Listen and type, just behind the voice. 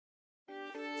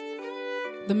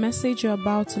The message you're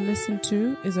about to listen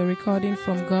to is a recording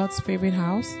from God's favorite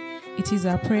house. It is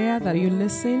our prayer that you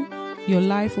listen, your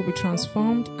life will be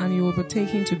transformed, and you will be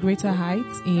taken to greater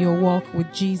heights in your walk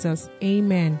with Jesus.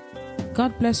 Amen.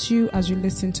 God bless you as you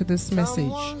listen to this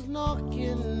message. Someone's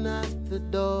knocking at the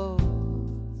door.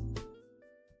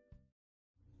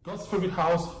 God's favorite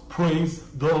house, praise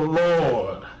the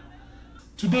Lord.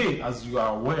 Today, as you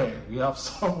are aware, we have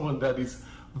someone that is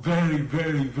very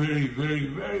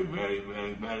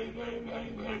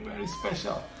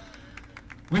special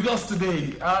with us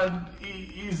today, and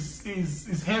he's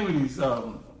here with his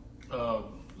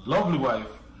lovely wife.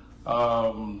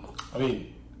 To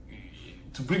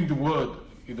bring the word,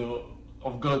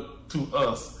 of God to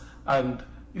us, and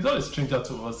he's not a stranger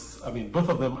to us. Both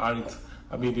of them aren't.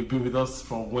 They've been with us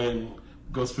from when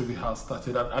God's favorite house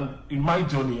started, and in my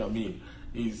journey,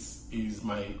 is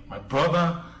my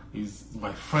brother. Is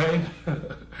my friend,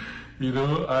 and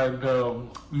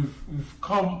we've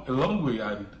come a long way,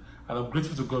 and I'm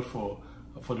grateful to God for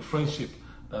the friendship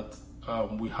that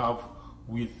we have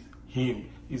with him.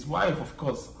 His wife, of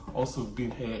course, also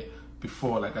been here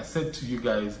before. Like I said to you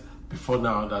guys before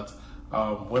now, that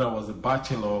when I was a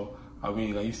bachelor, I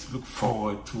used to look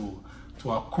forward to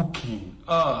our cooking.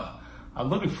 I'm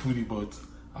not a foodie, but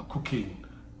our cooking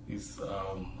is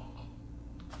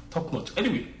top notch.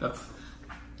 Anyway, that's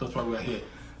why we are here.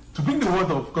 To bring the word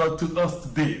of God to us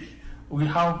today, we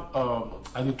have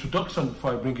an introduction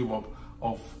before I bring him up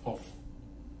of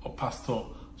Pastor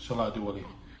Shola Adewale.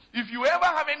 If you ever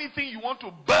have anything you want to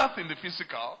birth in the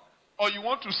physical, or you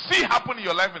want to see happen in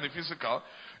your life in the physical,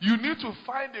 you need to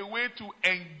find a way to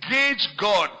engage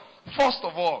God, first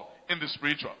of all, in the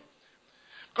spiritual.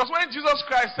 Because when Jesus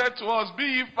Christ said to us, "Be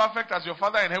ye perfect as your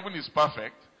Father in heaven is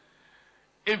perfect,"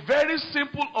 a very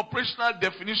simple operational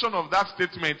definition of that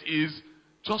statement is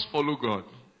just follow God.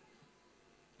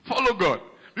 Follow God.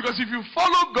 Because if you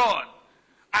follow God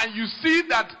and you see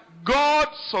that God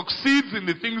succeeds in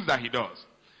the things that he does,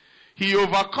 he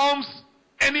overcomes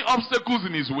any obstacles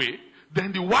in his way,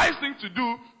 then the wise thing to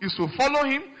do is to follow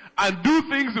him and do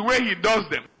things the way he does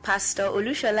them. Pastor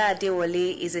Olushola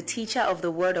Adewale is a teacher of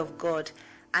the Word of God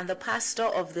and the pastor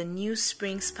of the New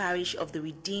Springs Parish of the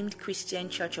Redeemed Christian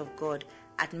Church of God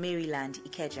at Maryland,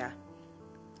 Ikeja.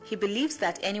 He believes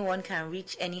that anyone can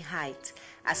reach any height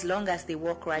as long as they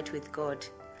walk right with God.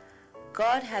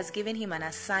 God has given him an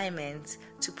assignment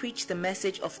to preach the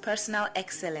message of personal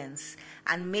excellence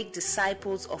and make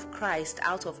disciples of Christ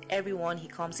out of everyone he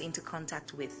comes into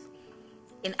contact with.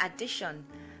 In addition,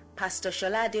 Pastor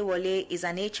Shola Adewale is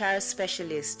an HR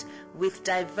specialist with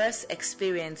diverse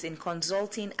experience in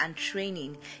consulting and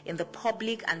training in the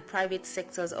public and private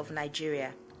sectors of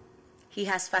Nigeria. He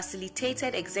has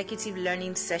facilitated executive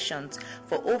learning sessions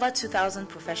for over 2,000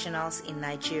 professionals in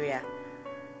Nigeria.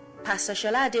 Pastor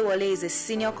Shola Adewale is a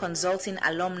senior consulting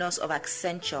alumnus of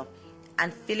Accenture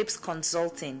and Philips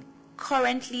Consulting.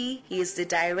 Currently, he is the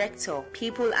Director,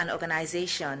 People and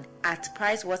Organization at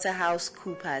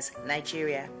PricewaterhouseCoopers,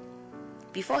 Nigeria.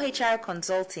 Before HR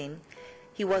Consulting,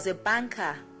 he was a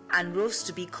banker and rose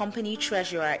to be company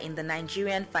treasurer in the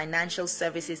Nigerian financial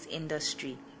services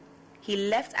industry. He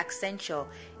left Accenture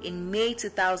in May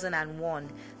 2001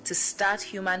 to start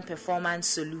Human Performance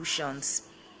Solutions.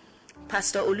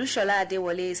 Pastor Olushola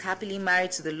Adewale is happily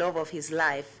married to the love of his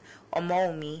life,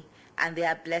 Omoumi, and they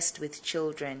are blessed with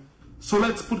children. So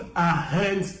let's put our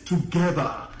hands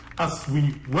together as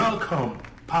we welcome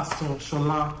Pastor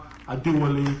Shola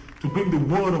Adewale to bring the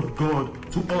word of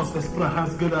God to us. Let's put our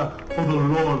hands together for the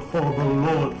Lord, for the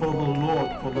Lord, for the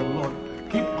Lord, for the Lord.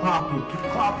 Keep clapping, keep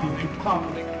clapping, keep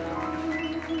clapping.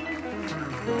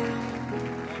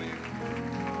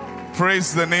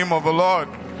 Praise the name of the Lord.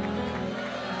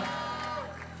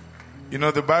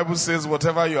 The Bible says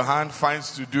whatever your hand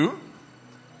finds to do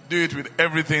it with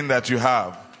everything that you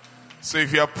have. So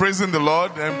if you are praising the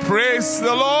Lord, then praise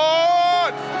the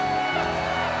Lord.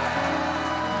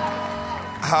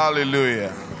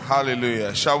 Hallelujah.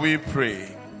 Hallelujah. Shall we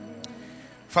pray?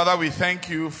 Father, we thank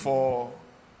you for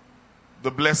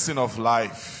the blessing of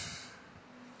life.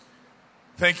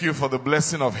 Thank you for the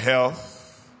blessing of health.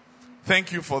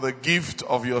 Thank you for the gift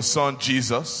of your Son,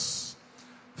 Jesus.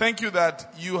 Thank you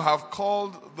that you have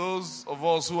called those of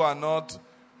us who are not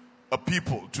a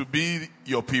people to be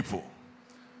your people.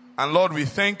 And Lord, we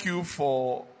thank you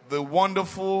for the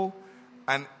wonderful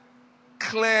and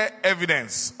clear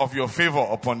evidence of your favor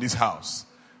upon this house.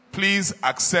 Please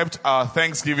accept our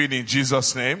thanksgiving in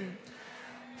Jesus' name.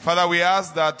 Father, we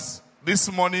ask that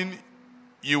this morning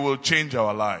you will change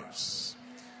our lives.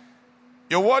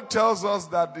 Your word tells us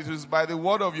that it is by the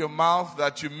word of your mouth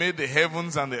that you made the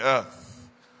heavens and the earth.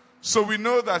 So we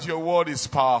know that your word is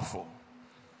powerful.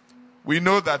 We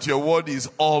know that your word is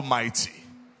almighty.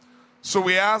 So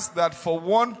we ask that for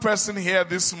one person here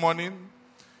this morning,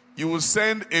 you will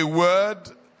send a word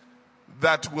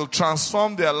that will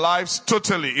transform their lives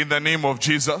totally in the name of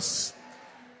Jesus.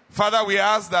 Father, we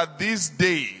ask that this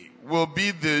day will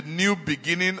be the new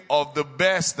beginning of the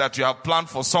best that you have planned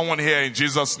for someone here in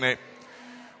Jesus' name.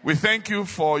 We thank you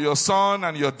for your son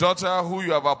and your daughter who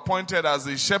you have appointed as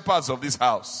the shepherds of this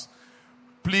house.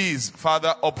 Please,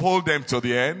 Father, uphold them to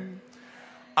the end.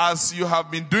 As you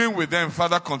have been doing with them,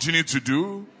 Father, continue to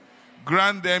do.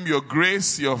 Grant them your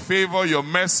grace, your favor, your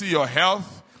mercy, your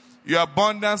health, your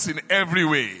abundance in every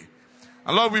way.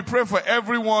 And Lord, we pray for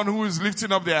everyone who is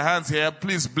lifting up their hands here.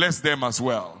 Please bless them as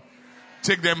well.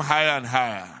 Take them higher and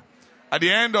higher. At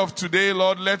the end of today,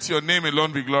 Lord, let your name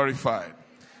alone be glorified.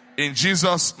 In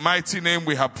Jesus' mighty name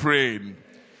we have prayed.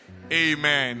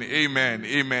 Amen, amen,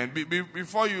 amen.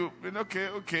 Before you,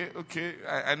 okay.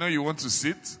 I know you want to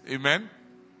sit. Amen.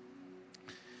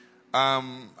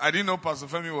 I didn't know Pastor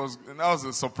Femi that was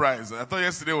a surprise. I thought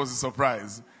yesterday was a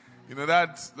surprise. You know,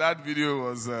 that video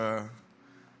was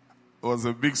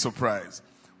a big surprise.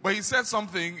 But he said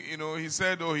something, he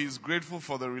said, he's grateful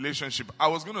for the relationship. I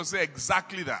was going to say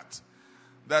exactly that.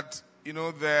 That,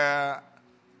 there are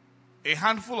a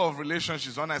handful of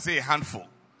relationships. When I say a handful,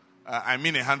 I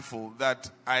mean a handful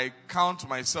that I count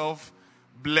myself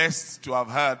blessed to have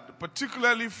had,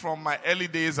 particularly from my early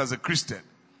days as a Christian.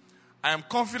 I am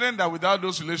confident that without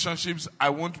those relationships, I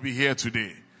won't be here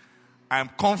today. I am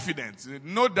confident,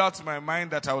 no doubt in my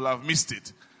mind that I will have missed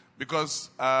it. Because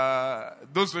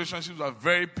those relationships are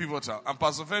very pivotal. And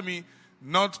Pastor Femi,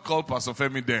 not called Pastor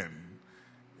Femi then.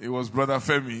 It was Brother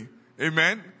Femi.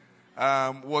 Amen.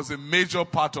 Was a major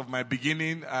part of my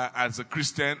beginning as a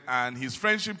Christian. And his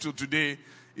friendship to today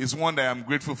is one that I'm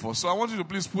grateful for. So I want you to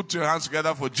please put your hands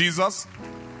together for Jesus.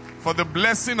 For the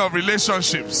blessing of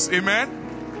relationships. Amen.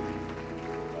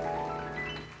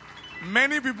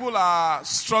 Many people are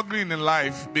struggling in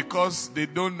life because they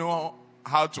don't know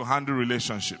how to handle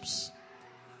relationships.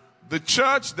 The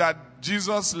church that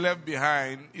Jesus left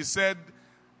behind, he said,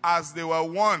 as they were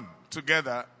one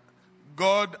together,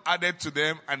 God added to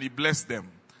them and he blessed them.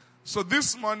 So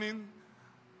this morning,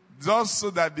 just so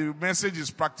that the message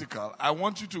is practical, I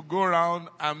want you to go around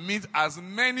and meet as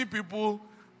many people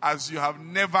as you have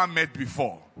never met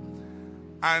before.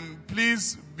 And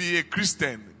please be a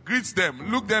Christian. Greet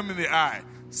them. Look them in the eye.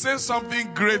 Say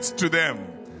something great to them.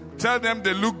 Tell them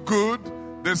they look good.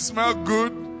 They smell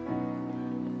good.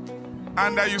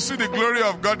 And that you see the glory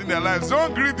of God in their lives.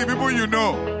 Don't greet the people you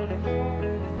know.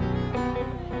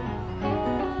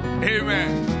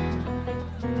 Amen.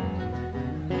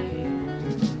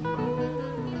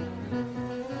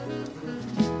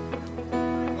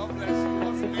 God bless you.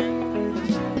 What's the name?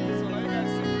 So you guys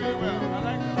sing really well. I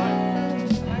like the life.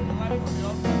 I like the life of the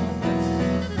altar.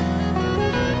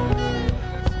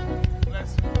 Bless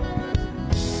you.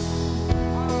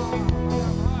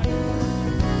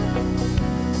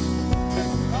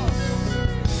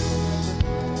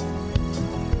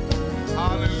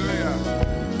 Hallelujah.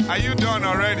 Are you done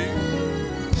already?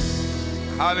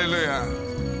 Hallelujah.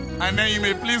 And then you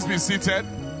may please be seated.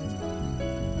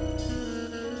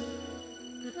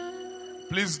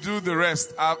 Please do the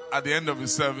rest up at the end of the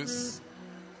service.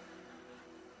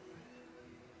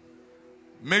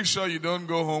 Make sure you don't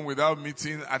go home without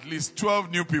meeting at least 12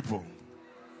 new people.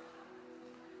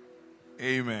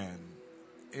 Amen.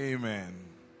 Amen.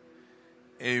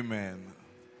 Amen.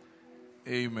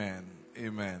 Amen.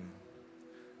 Amen.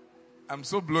 I'm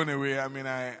so blown away. I mean,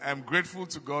 I'm grateful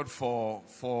to God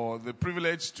for the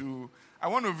privilege to... I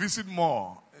want to visit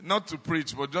more. Not to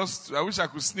preach, but just... I wish I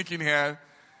could sneak in here.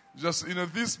 Just,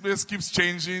 this place keeps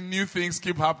changing. New things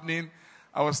keep happening.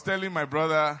 I was telling my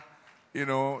brother,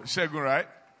 Shegun, right?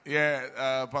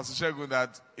 Yeah, Pastor Shegun,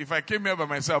 that if I came here by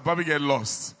myself, I'd probably get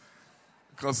lost.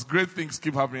 Because great things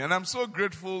keep happening. And I'm so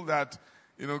grateful that,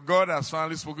 God has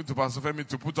finally spoken to Pastor Femi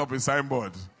to put up a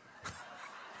signboard.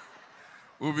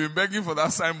 We've been begging for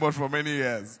that signboard for many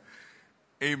years.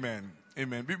 Amen.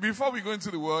 Amen. Before we go into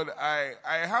the word, I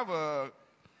have a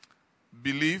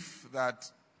belief that,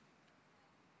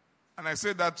 and I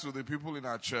say that to the people in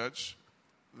our church,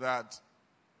 that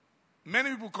many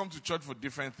people come to church for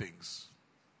different things.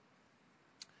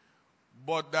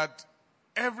 But that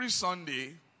every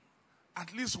Sunday,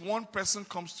 at least one person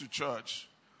comes to church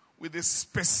with a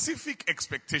specific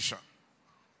expectation.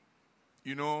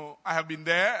 I have been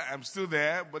there, I'm still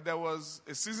there, but there was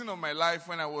a season of my life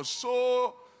when I was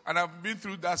and I've been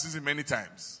through that season many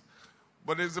times.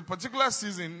 But there's a particular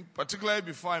season, particularly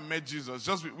before I met Jesus,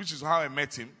 which is how I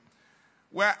met him,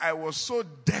 where I was so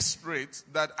desperate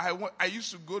that I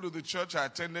used to go to the church I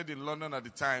attended in London at the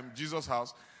time, Jesus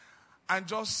House, and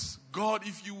just, God,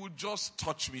 if you would just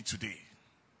touch me today.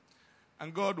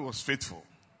 And God was faithful,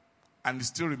 and He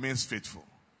still remains faithful.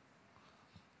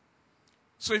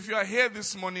 So if you are here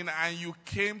this morning and you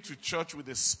came to church with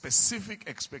a specific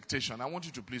expectation, I want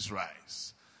you to please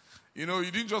rise. You know, you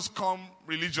didn't just come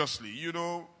religiously. You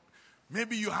know,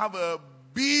 maybe you have a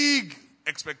big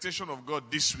expectation of God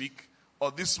this week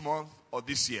or this month or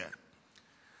this year.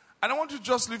 And I want you to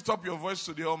just lift up your voice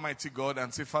to the Almighty God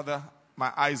and say, Father,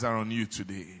 my eyes are on you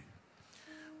today.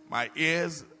 My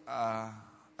ears are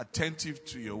attentive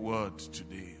to your word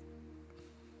today.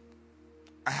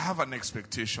 I have an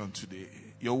expectation today.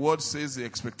 Your word says the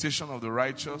expectation of the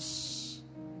righteous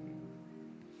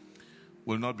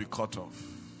will not be cut off.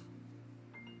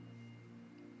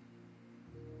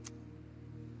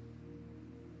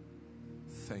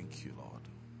 Thank you, Lord.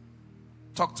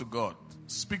 Talk to God.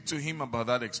 Speak to Him about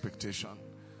that expectation.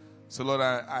 So, Lord,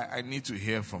 I need to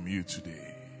hear from you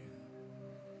today.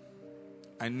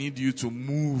 I need you to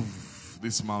move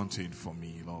this mountain for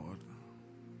me, Lord.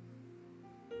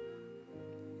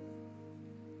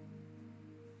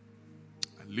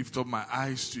 Lift up my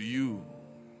eyes to you,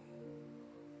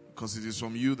 because it is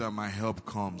from you that my help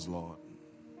comes, Lord.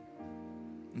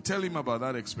 And tell Him about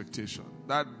that expectation,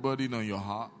 that burden on your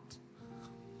heart,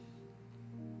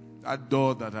 that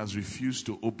door that has refused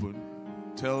to open.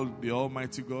 Tell the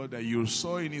Almighty God that you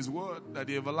saw in His word that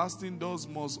the everlasting doors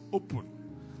must open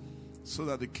so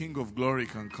that the King of glory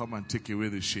can come and take away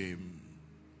the shame.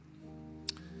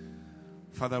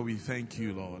 Father, we thank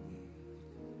you, Lord.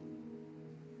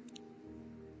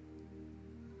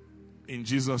 In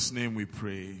Jesus' name we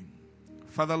pray.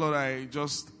 Father, Lord, I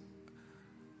just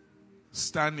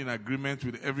stand in agreement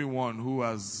with everyone who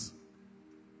has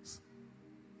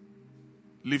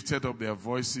lifted up their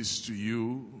voices to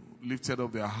you, lifted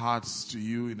up their hearts to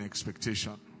you in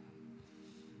expectation.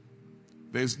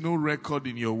 There is no record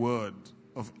in your word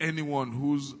of anyone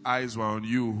whose eyes were on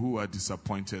you who are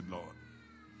disappointed, Lord.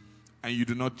 And you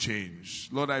do not change.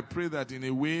 Lord, I pray that in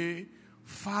a way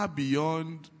far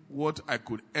beyond what I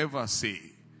could ever say,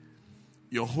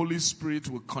 your Holy Spirit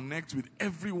will connect with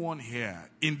everyone here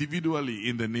individually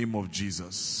in the name of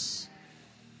Jesus.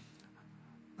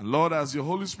 And Lord, as your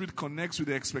Holy Spirit connects with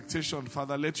the expectation,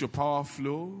 Father, let your power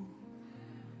flow,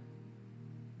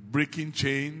 breaking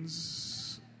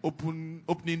chains,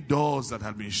 opening doors that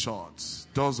had been shut,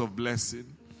 doors of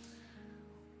blessing,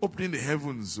 opening the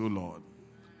heavens, O Lord,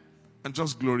 and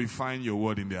just glorifying your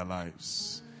word in their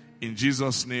lives. In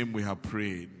Jesus' name we have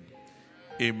prayed.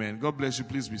 Amen. God bless you.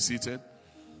 Please be seated.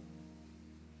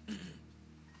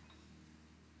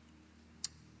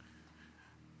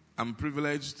 I'm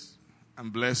privileged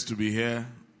and blessed to be here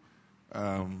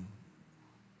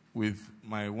with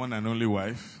my one and only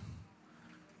wife,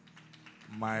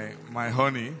 my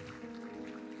honey.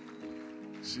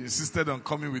 She insisted on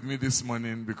coming with me this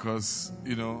morning because,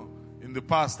 you know, in the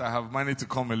past I have managed to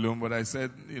come alone, but I said,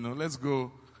 you know, let's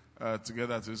go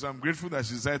together too. So I'm grateful that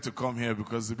she decided to come here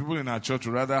because the people in our church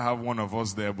would rather have one of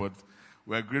us there, but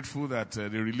we're grateful that they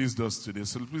released us today.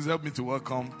 So please help me to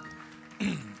welcome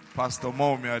Pastor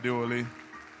Maomi Adewale.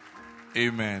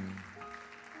 Amen.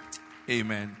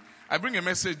 Amen. I bring a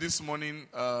message this morning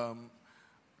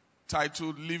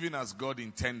titled Living as God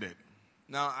Intended.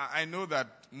 Now, I know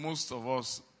that most of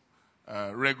us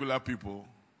regular people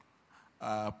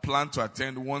plan to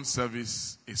attend one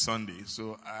service a Sunday,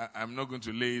 so I'm not going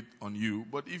to lay it on you.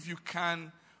 But if you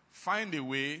can find a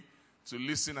way to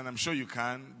listen, and I'm sure you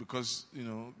can, because, you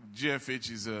know,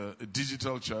 GFH is a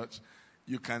digital church,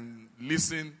 you can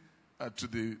listen to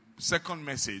the second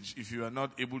message if you are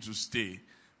not able to stay,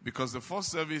 because the first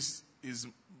service is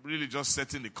really just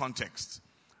setting the context.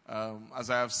 As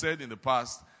I have said in the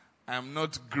past, I am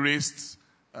not graced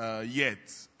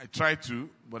yet. I try to,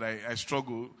 but I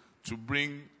struggle to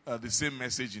bring the same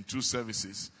message in two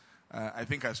services. I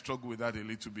think I struggle with that a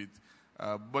little bit.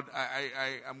 But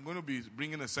I'm going to be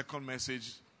bringing a second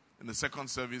message in the second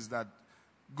service that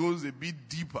goes a bit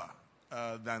deeper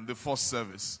than the first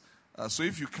service. So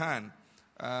if you can,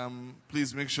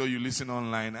 please make sure you listen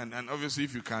online. And obviously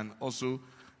if you can also,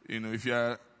 you know, if you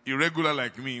are irregular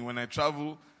like me, when I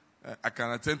travel, I can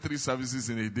attend 3 services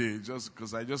in a day just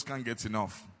because I just can't get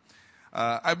enough.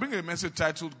 I bring a message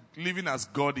titled Living as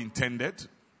God Intended.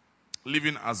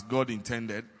 Living as God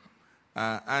Intended.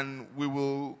 And we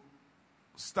will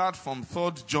start from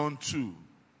 3 John 2.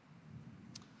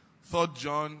 3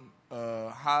 John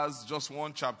has just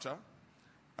one chapter.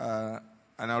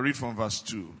 And I'll read from verse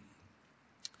 2.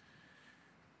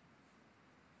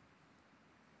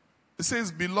 It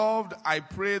says, beloved, I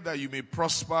pray that you may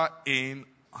prosper in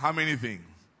how many things?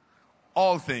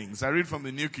 All things. I read from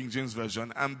the New King James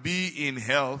Version. And be in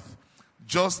health,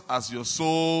 just as your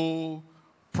soul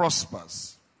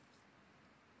prospers.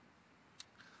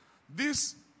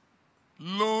 This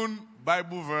lone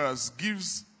Bible verse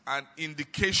gives an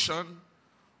indication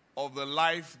of the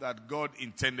life that God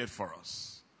intended for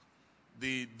us.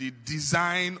 The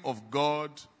design of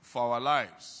God for our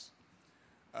lives.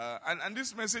 And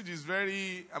this message is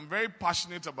I'm very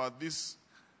passionate about this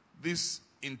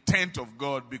intent of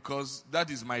God, because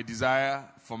that is my desire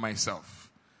for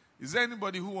myself. Is there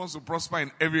anybody who wants to prosper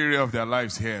in every area of their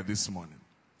lives here this morning?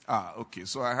 Okay.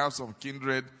 So I have some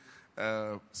kindred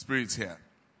spirits here.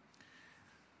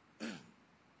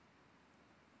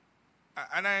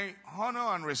 And I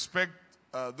honor and respect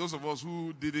those of us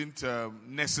who didn't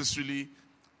necessarily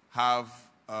have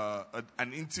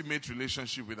an intimate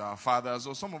relationship with our fathers,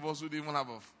 or some of us who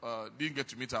didn't get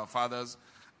to meet our fathers.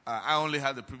 I only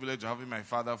had the privilege of having my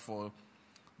father for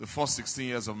the first 16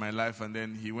 years of my life, and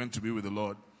then he went to be with the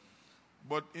Lord.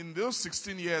 But in those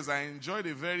 16 years, I enjoyed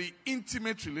a very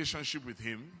intimate relationship with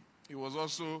him. He was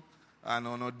also an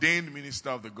ordained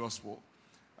minister of the gospel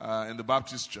in the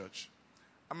Baptist church.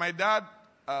 And my dad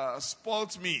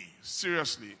spoilt me,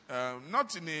 seriously.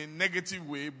 Not in a negative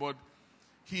way, but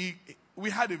we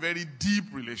had a very deep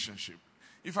relationship.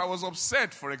 If I was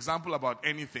upset, for example, about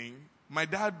anything, my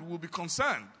dad would be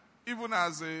concerned, even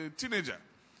as a teenager.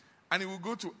 And he would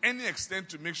go to any extent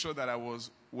to make sure that I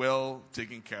was well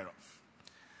taken care of.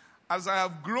 As I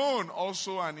have grown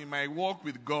also, and in my walk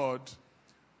with God,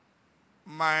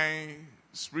 my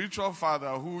spiritual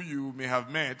father, who you may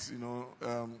have met,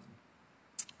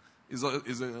 is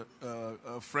a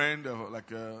friend,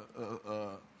 like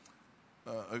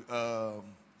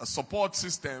a support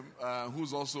system,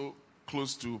 who's also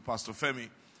close to Pastor Femi.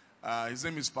 His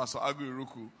name is Pastor Agu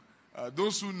Iruku.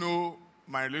 Those who know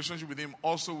my relationship with him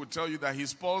also will tell you that he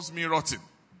spoils me rotten.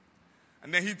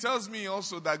 And then he tells me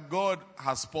also that God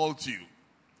has spoiled you.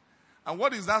 And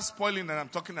what is that spoiling that I'm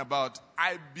talking about?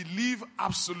 I believe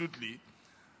absolutely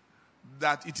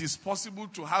that it is possible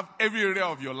to have every area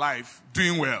of your life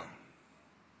doing well.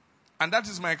 And that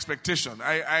is my expectation.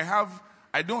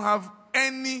 I don't have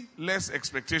any less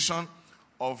expectation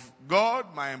of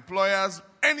God, my employers,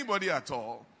 anybody at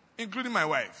all, including my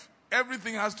wife.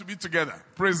 Everything has to be together.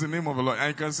 Praise the name of the Lord. And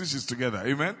you can see she's together.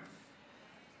 Amen?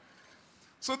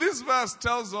 So this verse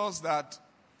tells us that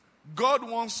God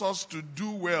wants us to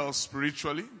do well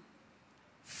spiritually,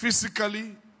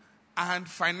 physically, and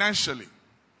financially.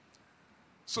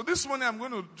 So this morning I'm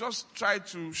going to just try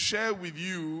to share with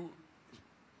you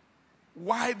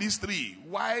why these three.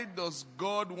 Why does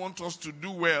God want us to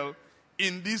do well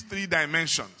in these three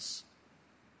dimensions?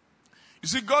 You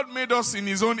see, God made us in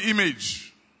His own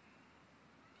image.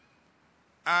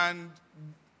 And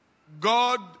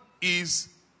God is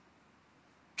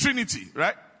Trinity,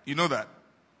 right? You know that.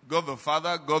 God the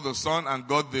Father, God the Son, and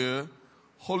God the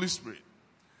Holy Spirit.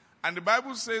 And the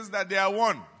Bible says that they are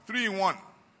one, 3 in 1.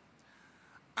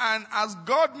 And as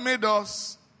God made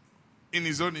us in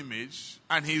His own image,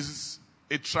 and He's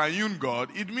a triune God,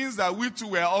 it means that we too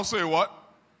were also a what?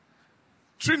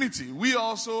 Trinity. We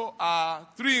also are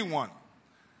 3 in 1.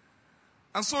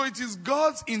 And so it is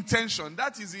God's intention,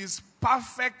 that is His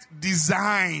perfect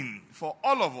design for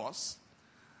all of us,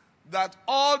 that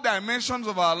all dimensions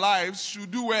of our lives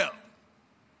should do well.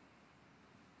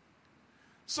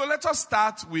 So let us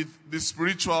start with the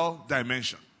spiritual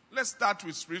dimension. Let's start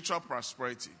with spiritual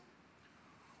prosperity.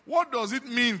 What does it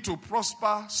mean to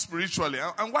prosper spiritually?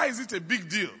 And why is it a big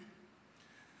deal?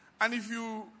 And if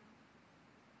you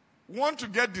want to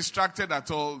get distracted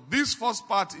at all, this first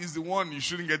part is the one you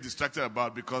shouldn't get distracted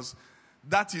about, because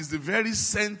that is the very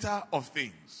center of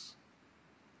things.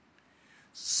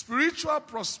 Spiritual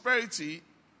prosperity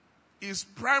is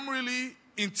primarily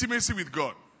intimacy with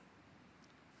God.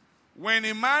 When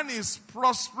a man is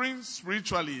prospering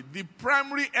spiritually, the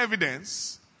primary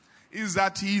evidence is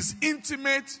that he is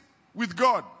intimate with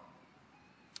God.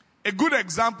 A good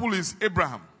example is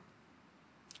Abraham,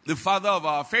 the father of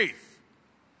our faith.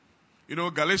 You know,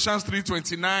 Galatians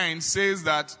 3:29 says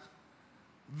that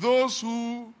those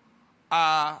who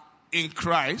are in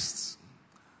Christ,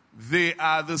 they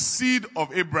are the seed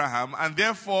of Abraham, and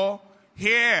therefore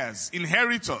heirs,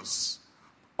 inheritors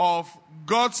of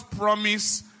God's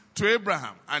promise to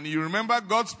Abraham. And you remember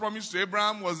God's promise to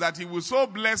Abraham was that He will so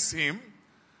bless him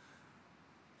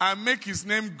and make His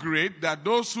name great that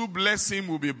those who bless him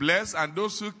will be blessed, and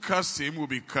those who curse him will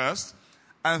be cursed.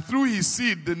 And through his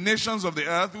seed, the nations of the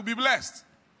earth will be blessed.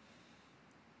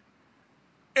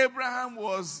 Abraham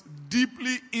was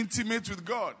deeply intimate with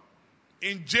God.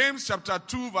 in James chapter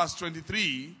 2 verse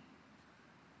 23,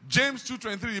 James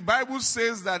 2:23, the Bible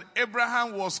says that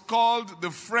Abraham was called the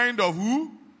friend of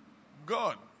who?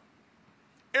 God.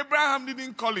 Abraham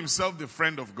didn't call himself the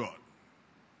friend of God.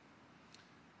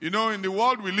 You know, in the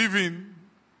world we live in,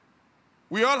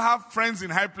 we all have friends in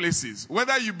high places.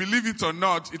 Whether you believe it or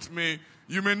not,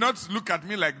 you may not look at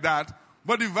me like that,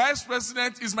 but the vice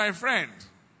president is my friend.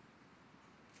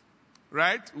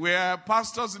 Right? We are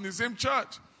pastors in the same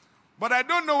church. But I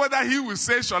don't know whether he will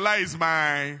say Shola is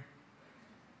my...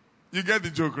 You get the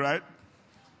joke, right?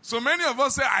 So many of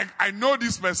us say, I know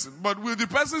this person. But will the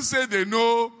person say they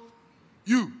know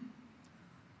you?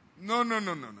 No.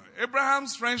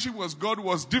 Abraham's friendship with God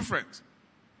was different.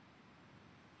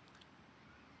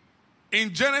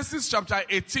 In Genesis chapter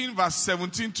 18 verse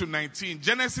 17 to 19,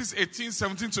 Genesis 18,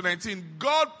 17 to 19,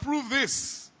 God proved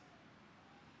this.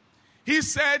 He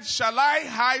said, shall I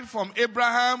hide from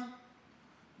Abraham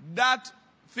that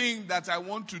thing that I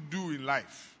want to do in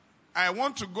life? I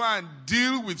want to go and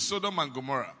deal with Sodom and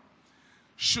Gomorrah.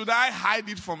 Should I hide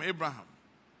it from Abraham?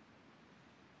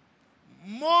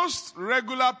 Most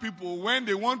regular people, when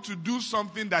they want to do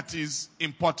something that is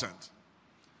important,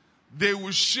 they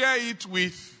will share it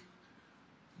with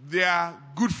their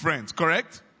good friends,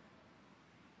 correct?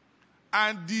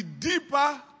 And the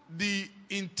deeper the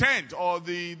intent or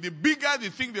the bigger the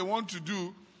thing they want to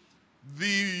do,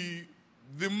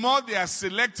 the more they are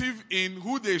selective in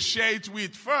who they share it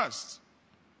with first.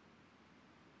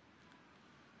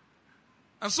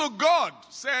 And so God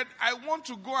said, I want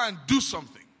to go and do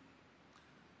something.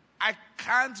 I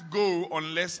can't go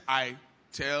unless I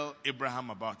tell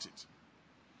Abraham about it.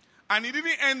 And he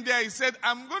didn't end there. He said,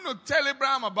 I'm going to tell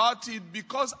Abraham about it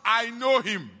because I know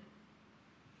him.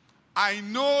 I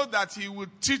know that he will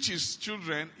teach his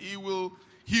children. He will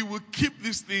keep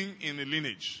this thing in the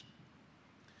lineage.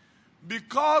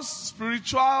 Because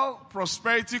spiritual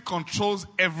prosperity controls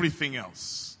everything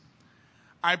else.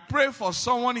 I pray for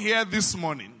someone here this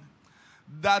morning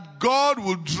that God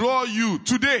will draw you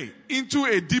today into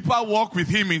a deeper walk with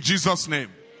him in Jesus' name.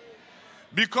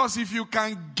 Because if you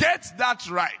can get that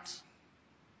right,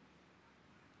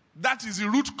 that is the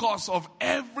root cause of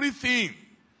everything.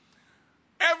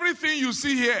 Everything you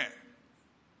see here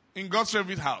in God's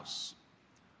favorite house.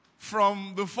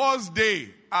 From the first day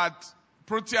at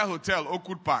Protea Hotel,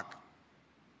 Oakwood Park,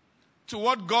 to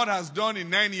what God has done in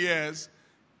 9 years,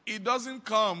 it doesn't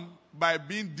come by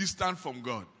being distant from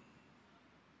God.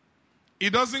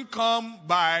 It doesn't come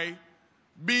by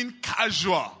being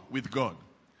casual with God.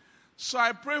 So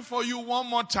I pray for you one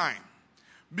more time,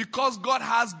 because God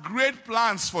has great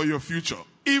plans for your future,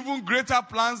 even greater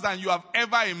plans than you have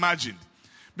ever imagined.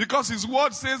 Because his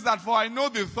word says that, for I know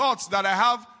the thoughts that I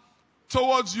have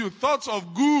towards you, thoughts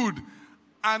of good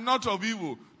and not of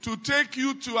evil, to take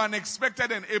you to an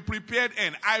expected and a prepared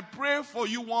end. I pray for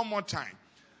you one more time.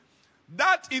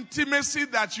 That intimacy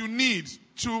that you need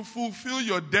to fulfill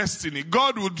your destiny,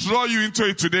 God will draw you into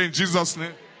it today in Jesus'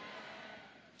 name.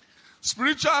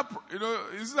 Spiritual,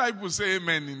 it's like people say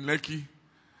amen in Lekki.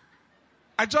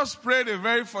 I just prayed a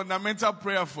very fundamental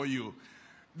prayer for you.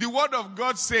 The word of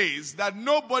God says that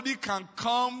nobody can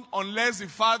come unless the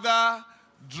Father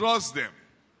draws them.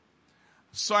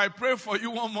 So I pray for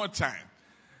you one more time.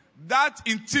 That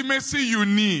intimacy you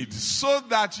need so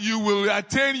that you will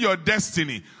attain your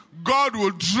destiny, God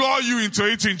will draw you into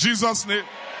it in Jesus' name.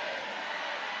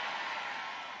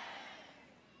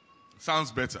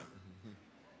 Sounds better.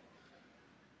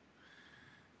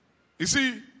 You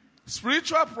see,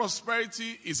 spiritual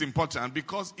prosperity is important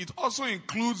because it also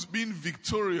includes being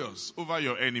victorious over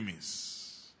your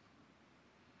enemies.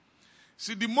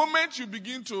 See, the moment you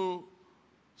begin to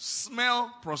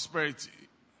smell prosperity,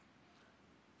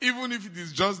 even if it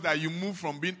is just that you move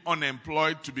from being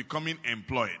unemployed to becoming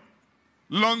employed,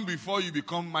 long before you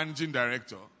become managing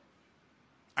director,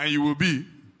 and you will be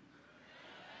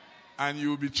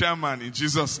chairman in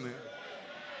Jesus' name.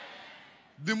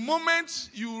 The moment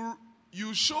you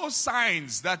show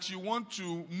signs that you want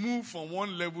to move from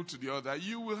one level to the other,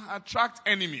 you will attract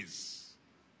enemies.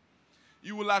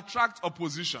 You will attract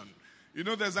opposition. You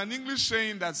know, there's an English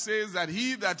saying that says that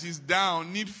he that is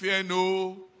down need fear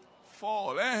no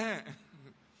fall.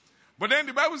 But then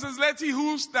the Bible says, let he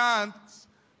who stands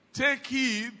take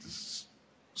heed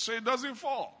so it doesn't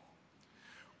fall.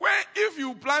 Well, if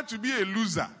you plan to be a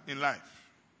loser in life,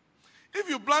 if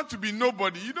you plan to be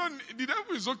nobody, the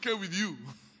devil is okay with you.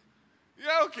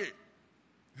 Yeah, okay.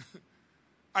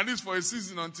 At least for a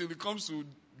season until it comes to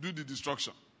do the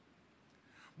destruction.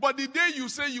 But the day you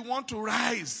say you want to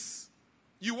rise,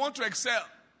 you want to excel,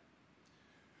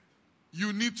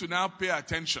 you need to now pay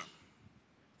attention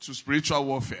to spiritual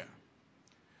warfare.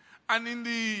 And in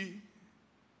the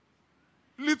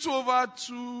little over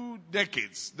 2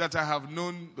 decades that I have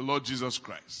known the Lord Jesus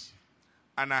Christ,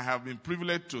 and I have been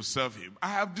privileged to serve him, I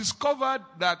have discovered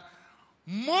that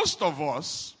most of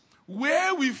us,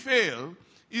 where we fail,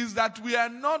 is that we are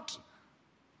not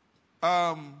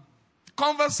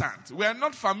conversant. We are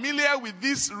not familiar with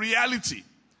this reality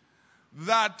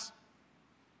that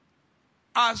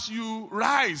as you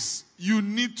rise, you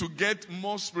need to get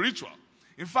more spiritual.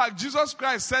 In fact, Jesus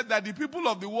Christ said that the people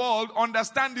of the world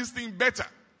understand this thing better.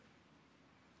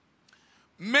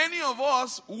 Many of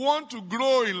us want to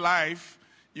grow in life.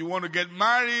 You want to get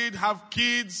married, have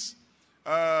kids,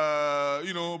 buy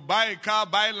a car,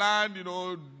 buy land,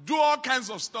 do all kinds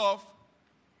of stuff.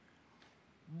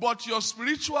 But your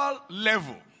spiritual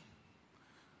level,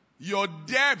 your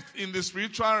depth in the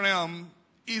spiritual realm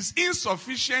is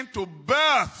insufficient to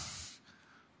birth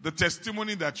the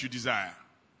testimony that you desire.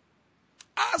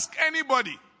 Ask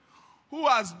anybody who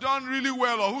has done really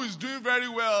well or who is doing very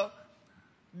well.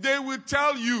 They will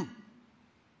tell you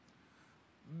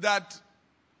that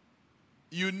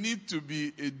you need to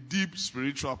be a deep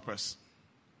spiritual person.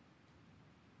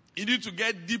 You need to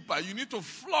get deeper. You need to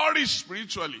flourish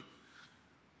spiritually.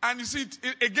 And you see,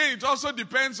 it also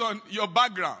depends on your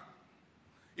background.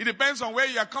 It depends on where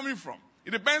you are coming from.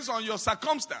 It depends on your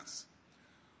circumstance.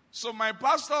 So my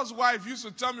pastor's wife used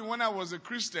to tell me when I was a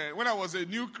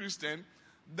new Christian,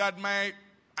 that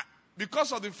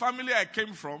because of the family I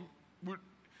came from,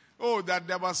 that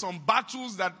there were some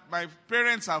battles that my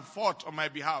parents have fought on my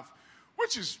behalf.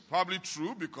 Which is probably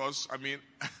true because,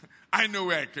 I know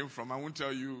where I came from. I won't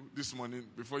tell you this morning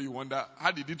before you wonder, how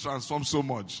did it transform so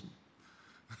much?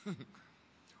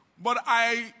 But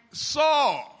I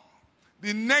saw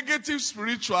the negative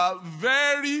spiritual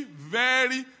very,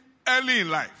 very early in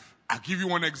life. I'll give you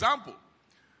one example.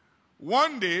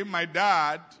 One day, my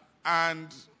dad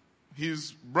and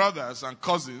his brothers and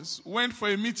cousins went for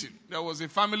a meeting. There was a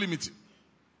family meeting.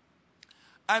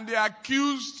 And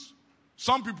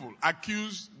some people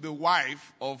accused the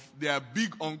wife of their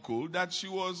big uncle that she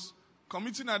was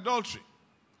committing adultery.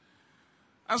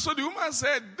 And so the woman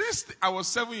said, I was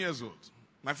 7 years old.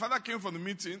 My father came from the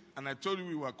meeting, and I told you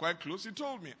we were quite close. He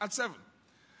told me, at 7.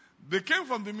 They came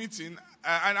from the meeting,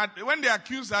 and when they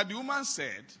accused her, the woman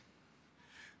said,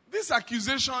 this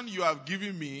accusation you have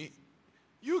given me,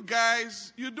 you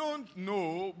guys, you don't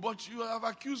know, but you have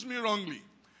accused me wrongly.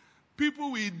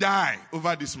 People will die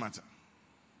over this matter.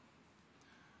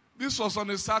 This was on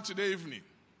a Saturday evening.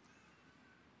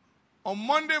 On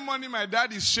Monday morning, my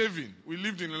dad is shaving. We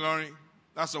lived in Ilorin.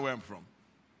 That's where I'm from.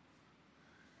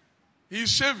 He's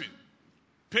shaving.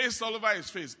 Paste all over his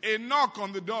face. A knock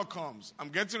on the door comes. I'm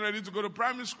getting ready to go to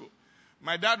primary school.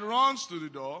 My dad runs to the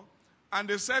door, and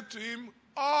they said to him,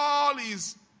 all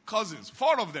his cousins,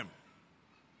 4 of them,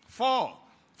 4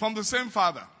 from the same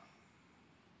father.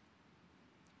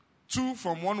 2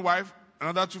 from one wife,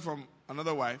 another 2 from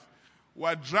another wife,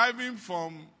 were driving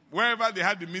from wherever they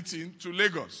had the meeting to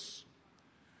Lagos.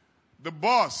 The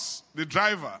boss, the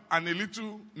driver, and a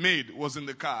little maid was in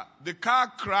the car. The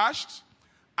car crashed,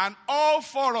 and all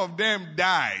 4 of them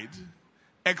died,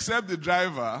 except the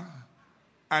driver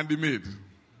and the maid.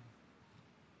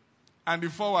 And the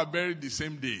 4 were buried the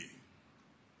same day.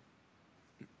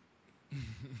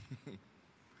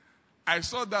 I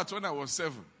saw that when I was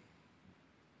 7.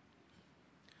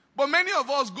 But many of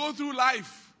us go through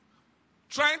life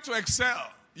trying to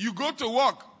excel. You go to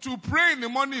work. To pray in the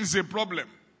morning is a problem.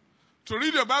 To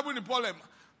read your Bible is a problem.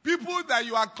 People that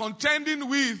you are contending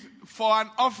with for an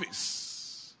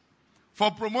office,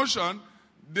 for promotion,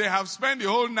 they have spent the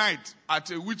whole night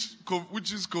at a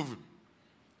witch's coven.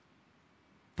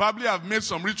 Probably have made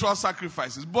some ritual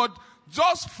sacrifices. But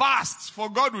just fast for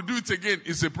God to do it again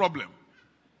is a problem.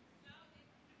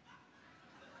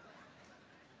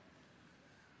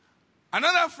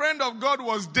 Another friend of God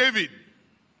was David.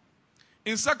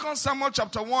 In 2 Samuel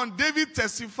chapter 1, David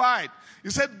testified. He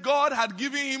said God had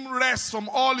given him rest from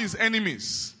all his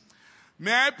enemies.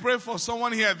 May I pray for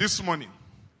someone here this morning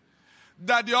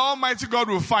that the Almighty God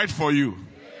will fight for you.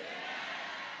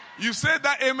 You said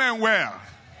that amen well.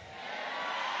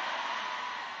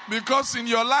 Because in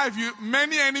your life,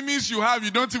 many enemies you have,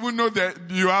 you don't even know that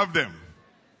you have them.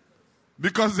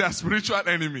 Because they are spiritual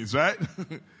enemies, right?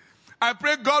 I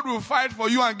pray God will fight for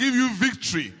you and give you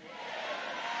victory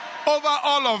over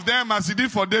all of them as he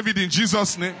did for David in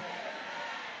Jesus' name.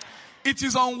 It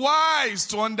is unwise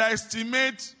to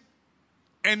underestimate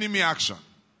enemy action.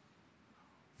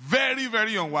 Very,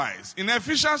 very unwise. In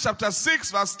Ephesians chapter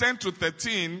 6 verse 10 to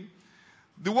 13,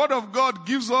 the word of God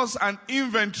gives us an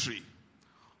inventory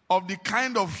of the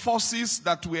kind of forces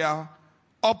that we are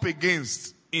up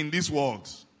against in this world.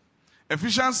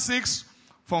 Ephesians 6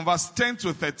 from verse 10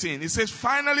 to 13. It says,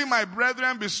 finally, my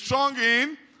brethren, be strong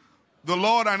in the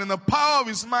Lord and in the power of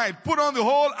his might. Put on the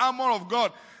whole armor of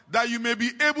God, that you may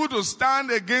be able to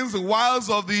stand against the wiles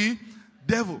of the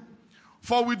devil.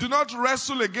 For we do not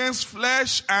wrestle against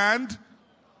flesh and...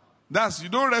 you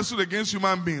don't wrestle against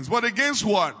human beings. But against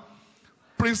what?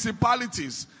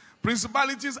 Principalities.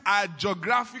 Principalities are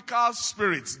geographical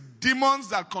spirits. Demons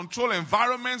that control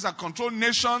environments, that control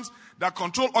nations, that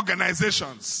control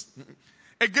organizations.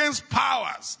 Against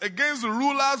powers. Against the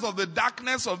rulers of the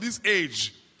darkness of this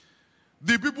age.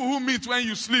 The people who meet when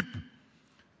you sleep.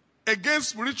 Against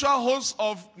spiritual hosts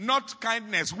of not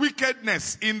kindness,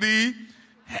 wickedness in the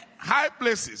high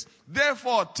places.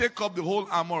 Therefore, take up the whole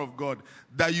armor of God,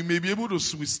 that you may be able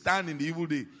to withstand in the evil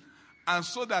day. And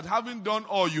so that having done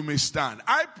all, you may stand.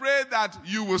 I pray that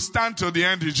you will stand till the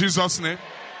end in Jesus' name.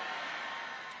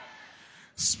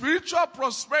 Spiritual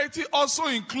prosperity also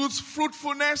includes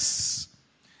fruitfulness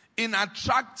in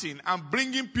attracting and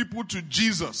bringing people to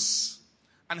Jesus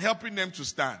and helping them to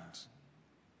stand.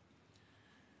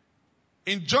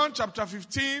 In John chapter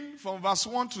 15, from verse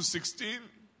 1 to 16,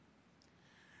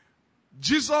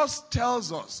 Jesus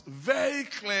tells us very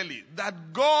clearly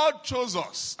that God chose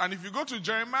us. And if you go to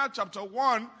Jeremiah chapter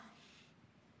 1,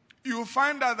 you will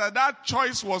find out that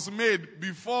choice was made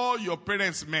before your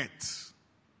parents met.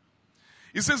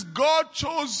 It says God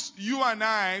chose you and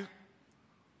I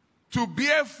to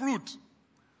bear fruit,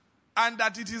 and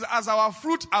that it is as our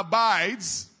fruit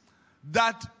abides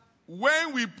that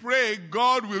when we pray,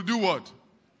 God will do what?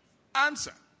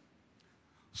 Answer.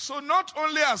 So not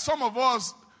only are some of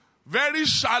us very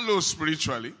shallow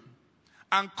spiritually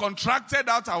and contracted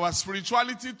out our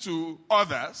spirituality to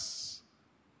others,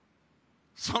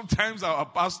 sometimes our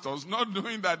pastors, not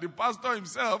knowing that the pastor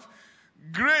himself,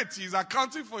 great, he's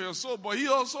accounting for your soul, but he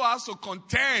also has to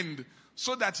contend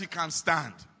so that he can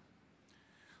stand.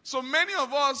 So many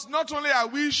of us, not only are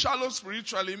we shallow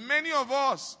spiritually, many of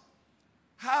us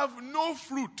have no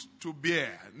fruit to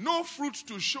bear, no fruit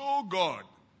to show God.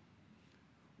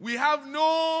 We have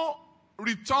no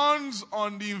returns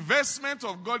on the investment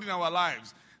of God in our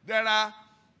lives. There are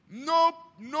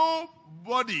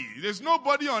there's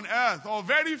nobody on earth, or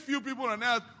very few people on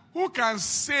earth, who can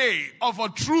say of a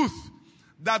truth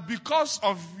that because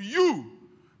of you,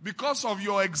 because of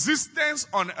your existence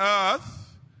on earth,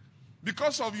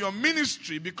 because of your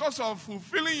ministry, because of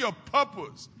fulfilling your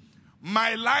purpose,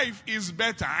 my life is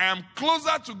better. I am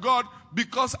closer to God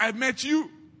because I met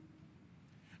you.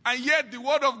 And yet the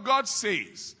word of God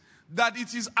says that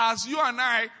it is as you and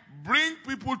I bring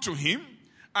people to him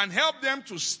and help them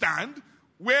to stand,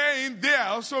 wherein they are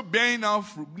also bearing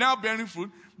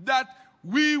fruit, that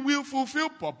we will fulfill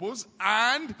purpose,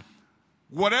 and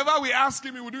whatever we ask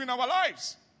him, he will do in our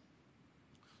lives.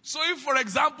 So if, for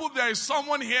example, there is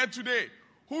someone here today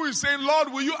who is saying,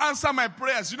 Lord, will you answer my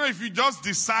prayers? You know, if you just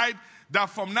decide that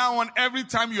from now on, every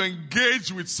time you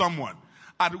engage with someone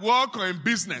at work or in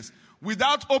business,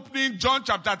 without opening John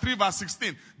chapter 3 verse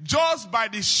 16, just by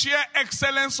the sheer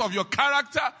excellence of your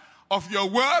character, of your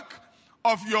work,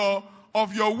 of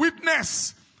your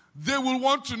witness, they will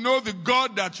want to know the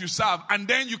God that you serve. And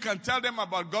then you can tell them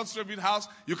about God's favorite house.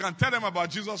 You can tell them about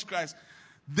Jesus Christ.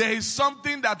 There is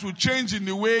something that will change in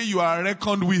the way you are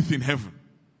reckoned with in heaven.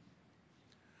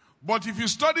 But if you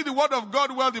study the word of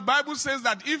God well, the Bible says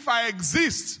that if I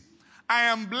exist, I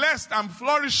am blessed, I'm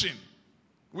flourishing.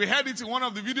 We heard it in one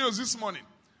of the videos this morning.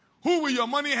 Who will your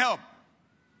money help?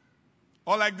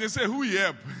 Or like they say, who will you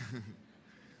help?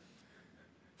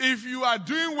 If you are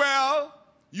doing well,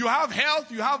 you have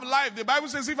health, you have life. The Bible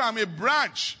says if I'm a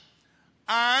branch,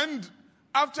 and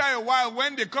after a while,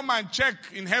 when they come and check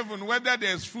in heaven whether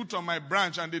there's fruit on my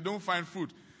branch and they don't find fruit,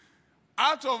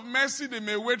 out of mercy, they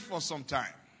may wait for some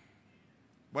time.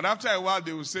 But after a while,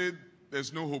 they will say,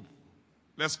 there's no hope.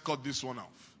 Let's cut this one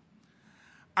off.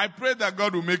 I pray that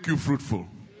God will make you fruitful.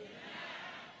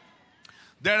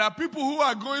 There are people who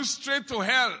are going straight to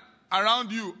hell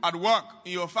around you at work,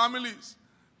 in your families,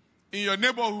 in your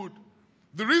neighborhood.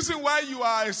 The reason why you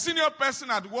are a senior person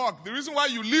at work, the reason why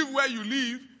you live where you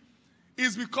live,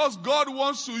 is because God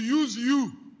wants to use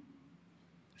you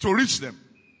to reach them.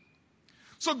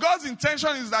 So God's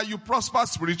intention is that you prosper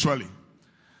spiritually,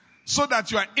 so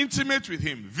that you are intimate with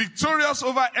him, victorious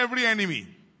over every enemy,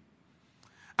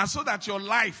 and so that your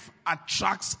life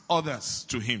attracts others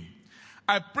to him.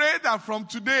 I pray that from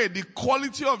today, the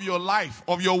quality of your life,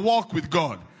 of your walk with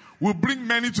God, will bring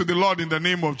many to the Lord in the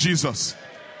name of Jesus.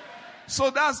 So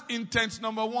that's intent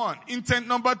number one. Intent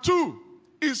number two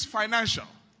is financial.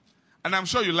 And I'm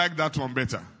sure you like that one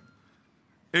better.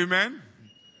 Amen?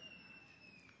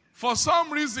 For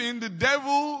some reason, the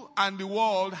devil and the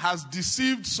world has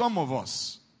deceived some of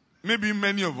us, maybe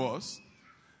many of us,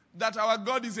 that our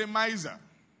God is a miser.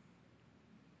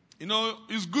 You know,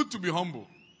 it's good to be humble.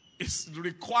 It's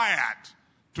required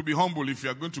to be humble if you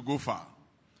are going to go far.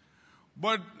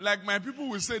 But like my people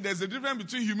will say, there's a difference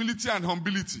between humility and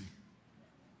humility.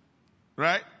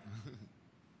 Right?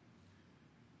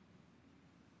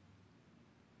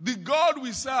 The God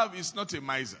we serve is not a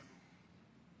miser.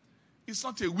 It's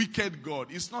not a wicked God.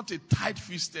 It's not a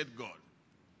tight-fisted God.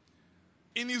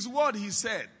 In his word, he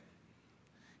said,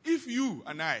 if you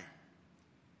and I,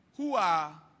 who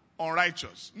are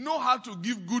unrighteous, know how to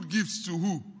give good gifts to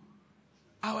who?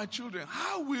 Our children.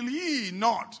 How will he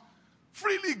not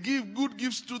freely give good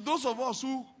gifts to those of us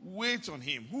who wait on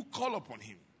him, who call upon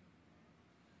him?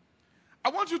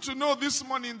 I want you to know this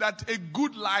morning that a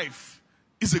good life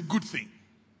is a good thing.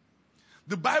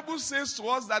 The Bible says to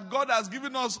us that God has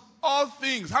given us all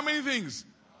things. How many things?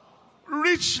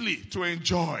 Richly to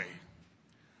enjoy.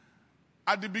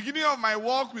 At the beginning of my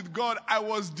walk with God, I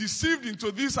was deceived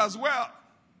into this as well.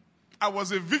 I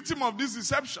was a victim of this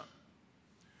deception.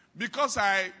 Because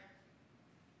I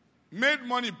made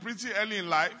money pretty early in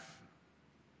life,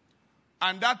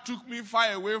 and that took me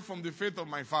far away from the faith of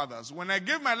my fathers. When I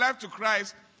gave my life to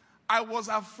Christ, I was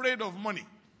afraid of money.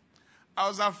 I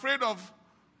was afraid of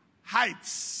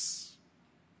heights.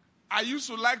 I used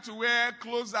to like to wear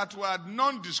clothes that were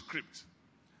nondescript.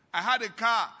 I had a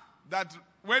car that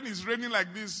when it's raining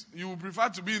like this, you would prefer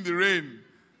to be in the rain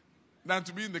than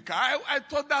to be in the car. I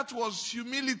thought that was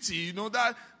humility, you know,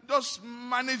 that just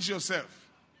manage yourself.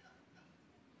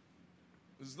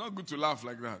 It's not good to laugh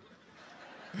like that.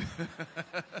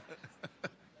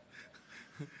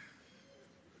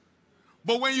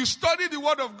 But when you study the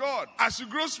Word of God, as you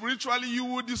grow spiritually, you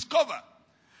will discover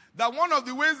that one of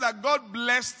the ways that God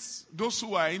blessed those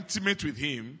who are intimate with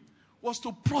him was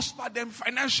to prosper them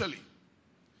financially.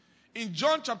 In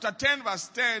John chapter 10 verse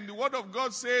 10, the Word of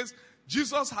God says,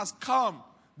 Jesus has come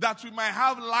that we might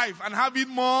have life and have it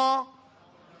more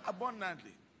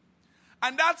abundantly.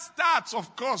 And that starts,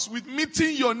 of course, with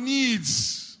meeting your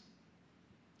needs.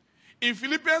 In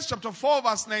Philippians chapter 4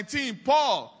 verse 19,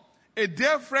 Paul, a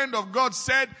dear friend of God,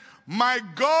 said, my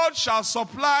God shall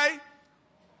supply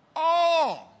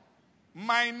all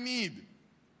my need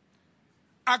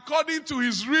according to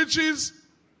his riches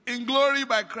in glory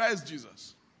by Christ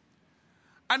Jesus.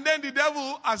 And then the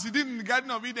devil, as he did in the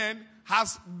Garden of Eden,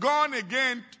 has gone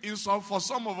again for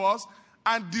some of us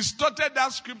and distorted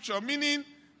that scripture, meaning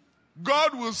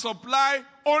God will supply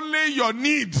only your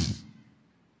need.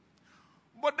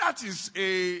 But that is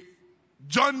a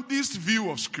jaundiced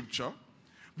view of scripture,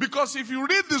 because if you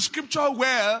read the scripture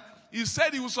well, he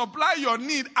said he will supply your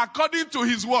need according to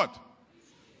his what?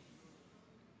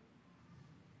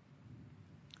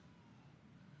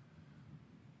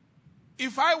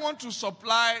 If I want to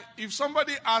supply, if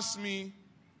somebody asks me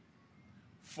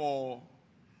for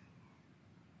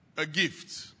a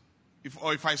gift,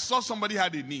 if I saw somebody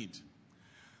had a need,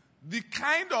 the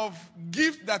kind of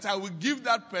gift that I will give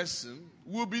that person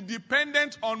will be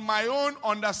dependent on my own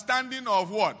understanding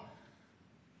of what?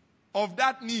 Of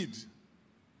that need.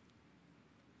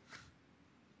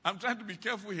 I'm trying to be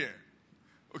careful here.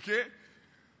 Okay?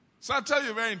 So I'll tell you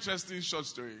a very interesting short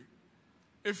story.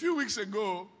 A few weeks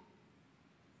ago,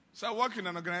 so I work in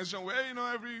an organization where, you know,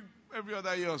 every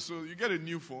other year or so, you get a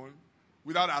new phone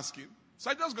without asking.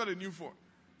 So I just got a new phone.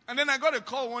 And then I got a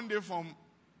call one day from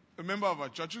a member of our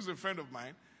church who's a friend of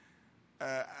mine.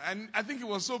 And I think he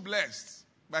was so blessed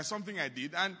by something I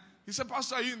did. And he said,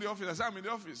 Pastor, are you in the office? I said, I'm in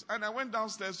the office. And I went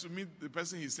downstairs to meet the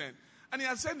person he sent. And he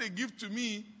had sent a gift to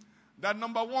me that,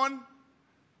 number one,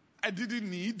 I didn't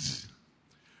need.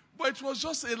 But it was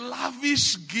just a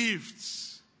lavish gift.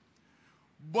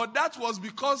 But that was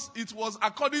because it was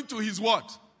according to his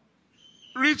what?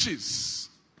 Riches.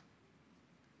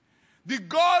 The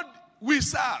God we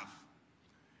serve,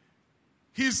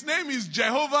 his name is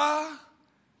Jehovah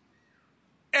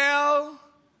El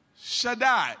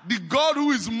Shaddai, the God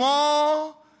who is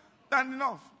more than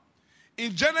enough.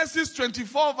 In Genesis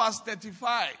 24 verse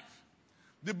 35,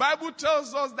 the Bible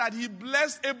tells us that he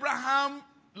blessed Abraham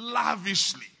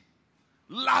lavishly.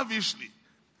 Lavishly.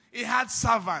 He had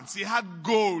servants, he had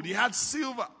gold, he had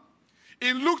silver.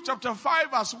 In Luke chapter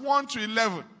 5 verse 1 to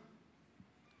 11,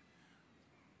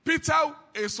 Peter,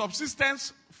 a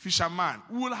subsistence fisherman,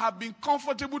 would have been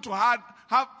comfortable to have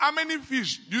how many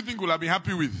fish do you think will have been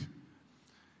happy with?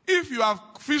 If you have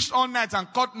fished all night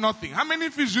and caught nothing, how many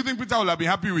fish do you think Peter will have been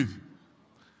happy with?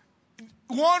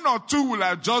 One or two will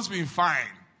have just been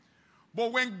fine.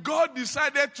 But when God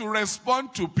decided to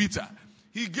respond to Peter,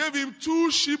 He gave him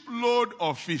 2 shipload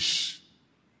of fish.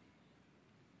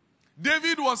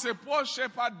 David was a poor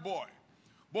shepherd boy.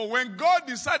 But when God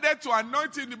decided to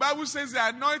anoint him, the Bible says He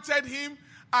anointed him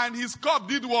and his cup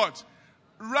did what?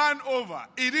 Ran over.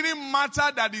 It didn't matter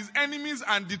that his enemies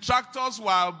and detractors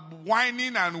were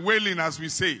whining and wailing, as we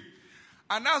say.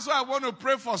 And that's why I want to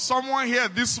pray for someone here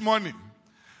this morning,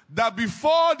 that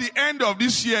before the end of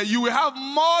this year, you will have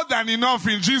more than enough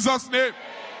in Jesus' name.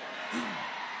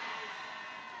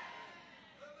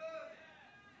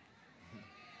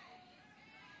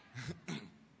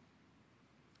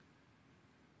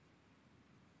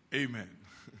 Amen.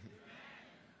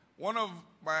 One of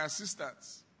my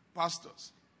assistants,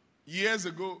 pastors, years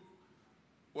ago,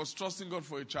 was trusting God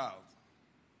for a child.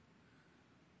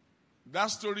 That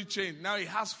story changed. Now he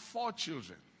has 4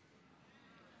 children.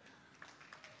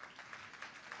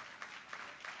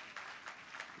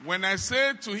 When I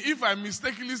say to him, if I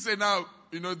mistakenly say now,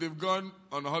 they've gone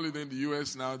on a holiday in the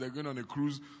US now, they're going on a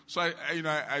cruise. So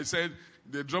I said,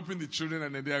 they're dropping the children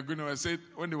and then they are going to, I said,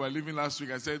 when they were leaving last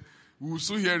week, I said, we will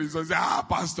soon hear results. I said,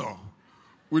 Pastor,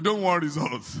 we don't want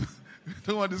results. We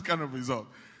don't want this kind of result.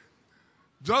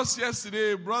 Just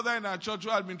yesterday, a brother in our church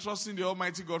who had been trusting the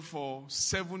Almighty God for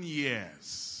 7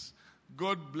 years,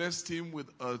 God blessed him with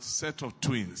a set of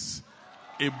twins,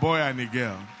 a boy and a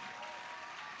girl.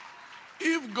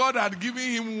 If God had given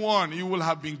him 1, he would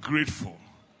have been grateful,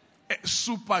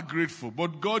 super grateful.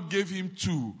 But God gave him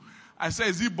 2. I said,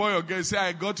 is it boy or girl? He said,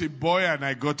 I got a boy and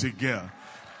I got a girl.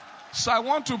 So I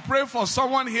want to pray for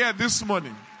someone here this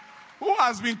morning who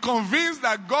has been convinced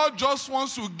that God just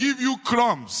wants to give you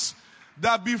crumbs.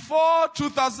 That before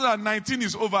 2019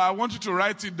 is over, I want you to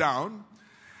write it down.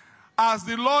 As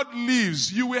the Lord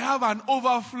lives, you will have an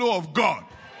overflow of God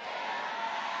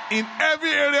in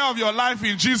every area of your life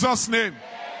in Jesus' name.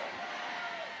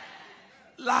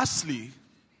 Lastly,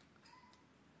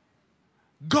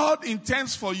 God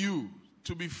intends for you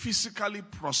to be physically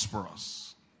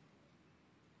prosperous.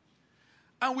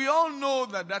 And we all know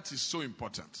that that is so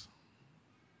important.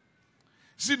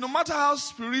 See, no matter how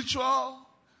spiritual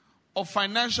or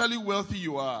financially wealthy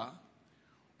you are,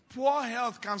 poor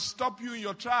health can stop you in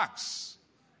your tracks.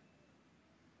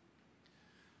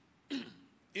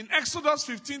 In Exodus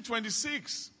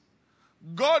 15:26,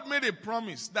 God made a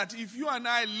promise that if you and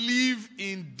I live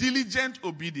in diligent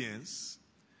obedience,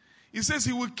 He says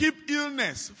He will keep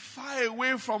illness far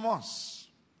away from us.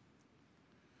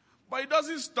 But it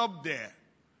doesn't stop there.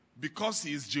 Because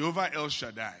He is Jehovah El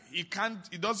Shaddai. He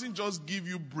doesn't just give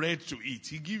you bread to eat.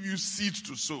 He gives you seed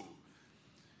to sow.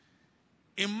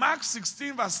 In Mark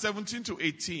 16 verse 17 to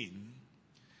 18,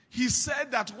 He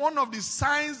said that one of the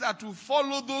signs that will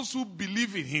follow those who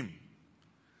believe in Him,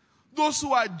 those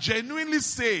who are genuinely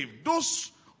saved,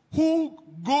 those who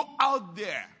go out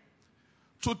there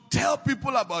to tell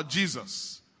people about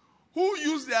Jesus, who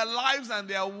use their lives and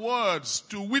their words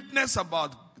to witness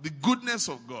about the goodness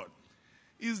of God,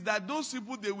 is that those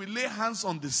people, they will lay hands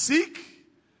on the sick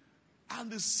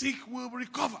and the sick will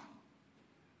recover.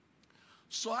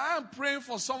 So I am praying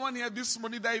for someone here this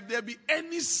morning that if there be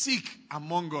any sick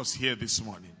among us here this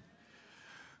morning,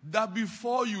 that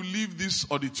before you leave this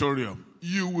auditorium,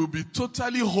 you will be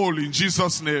totally whole in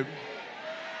Jesus' name.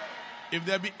 If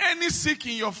there be any sick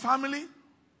in your family,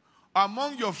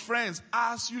 among your friends,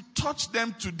 as you touch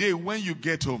them today when you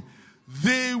get home,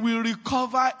 they will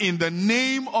recover in the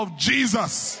name of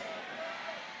Jesus.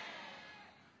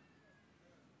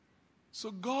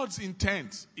 So God's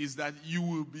intent is that you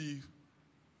will be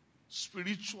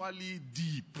spiritually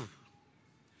deep.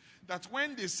 That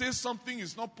when they say something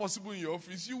is not possible in your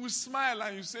office, you will smile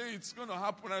and you say it's going to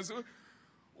happen. And say,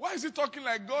 why is he talking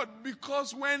like God?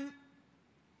 Because when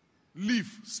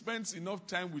leaf spends enough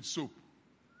time with soap,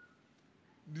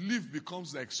 the leaf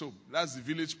becomes like soap. That's the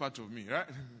village part of me, right?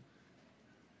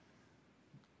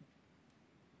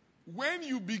 When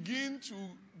you begin to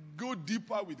go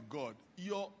deeper with God,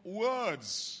 your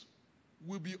words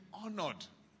will be honored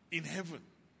in heaven.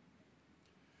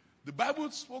 The Bible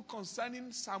spoke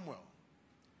concerning Samuel.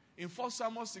 In 1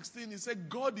 Samuel 16, it said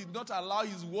God did not allow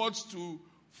his words to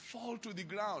fall to the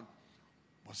ground.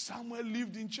 But Samuel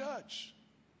lived in church.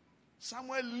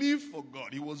 Samuel lived for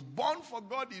God. He was born for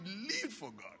God. He lived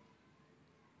for God.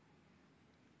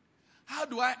 How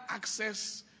do I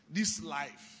access this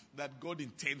life that God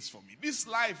intends for me? This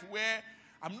life where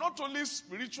I'm not only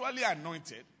spiritually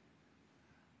anointed,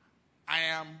 I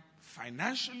am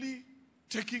financially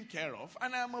taken care of,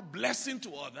 and I am a blessing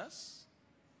to others.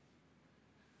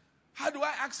 How do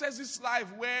I access this life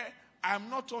where I am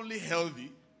not only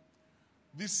healthy,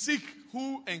 the sick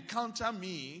who encounter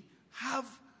me have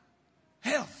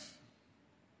health?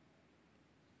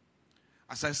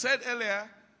 As I said earlier,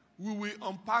 we will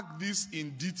unpack this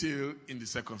in detail in the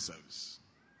second service.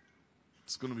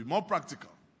 It's going to be more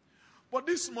practical. But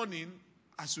this morning,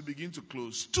 as we begin to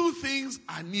close, 2 things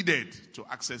are needed to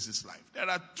access this life. There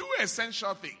are 2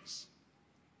 essential things.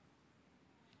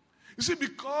 You see,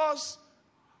 because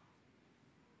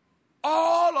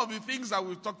all of the things that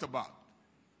we've talked about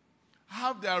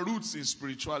have their roots in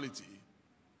spirituality,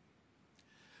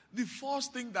 the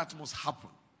first thing that must happen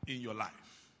in your life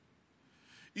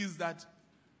is that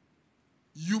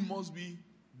you must be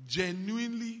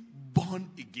genuinely born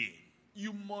again.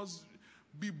 You must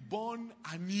be born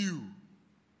anew.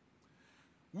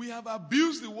 We have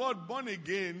abused the word born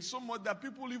again so much that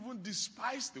people even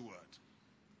despise the word.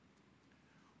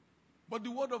 But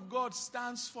the word of God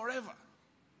stands forever.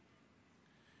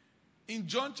 In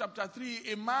John chapter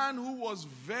 3, a man who was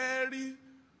very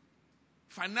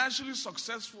financially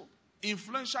successful,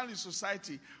 influential in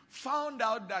society, found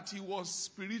out that he was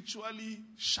spiritually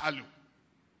shallow.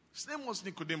 His name was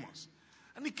Nicodemus.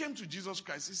 And he came to Jesus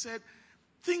Christ. He said,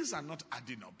 things are not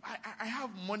adding up. I have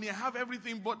money, I have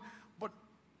everything, but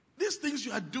these things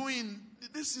you are doing,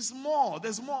 this is more,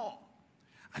 there's more.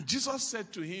 And Jesus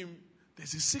said to him,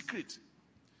 there's a secret.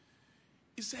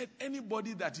 He said,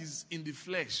 anybody that is in the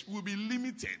flesh will be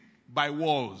limited by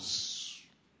walls.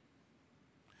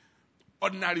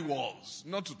 Ordinary walls.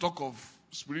 Not to talk of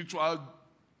spiritual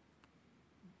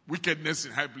wickedness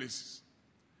in high places.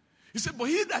 He said, but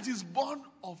he that is born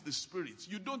of the Spirit,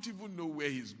 you don't even know where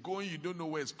he's going. You don't know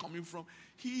where he's coming from.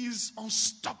 He is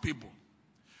unstoppable.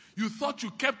 You thought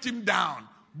you kept him down,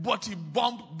 but he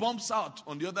bumps out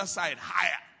on the other side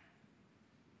higher.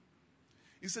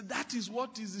 He said, that is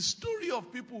what is the story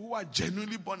of people who are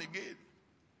genuinely born again.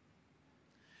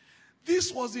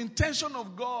 This was the intention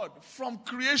of God from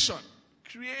creation.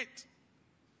 Create.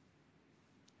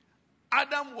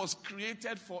 Adam was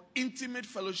created for intimate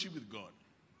fellowship with God.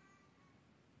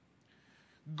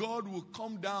 God will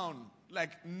come down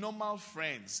like normal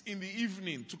friends in the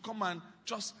evening to come and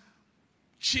just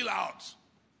chill out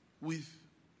with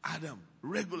Adam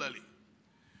regularly.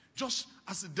 Just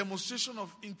as a demonstration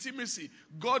of intimacy,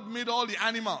 God made all the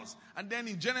animals. And then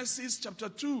in Genesis chapter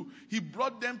 2, he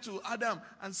brought them to Adam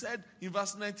and said, in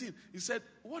verse 19, he said,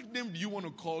 what name do you want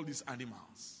to call these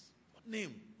animals? What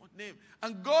name? What name?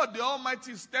 And God, the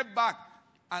Almighty, stepped back.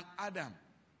 And Adam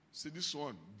said, this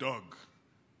one, dog.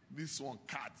 This one,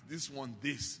 cat. This one,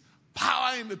 this.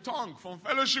 Power in the tongue from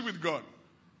fellowship with God.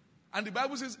 And the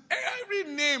Bible says,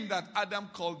 every name that Adam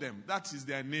called them, that is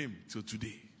their name till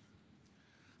today.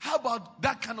 How about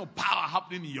that kind of power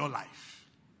happening in your life?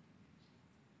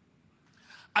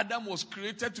 Adam was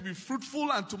created to be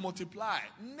fruitful and to multiply,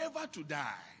 never to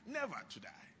die, never to die.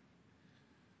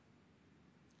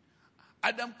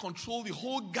 Adam controlled the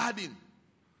whole garden.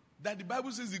 That the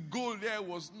Bible says the gold there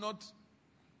was not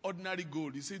ordinary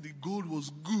gold. He said the gold was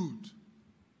good.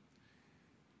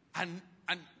 And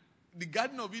the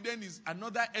Garden of Eden is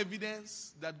another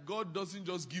evidence that God doesn't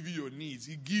just give you your needs.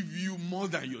 He gives you more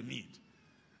than your need.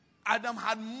 Adam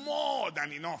had more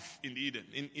than enough in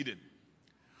Eden.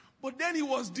 But then he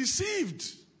was deceived.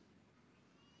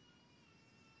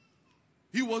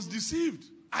 He was deceived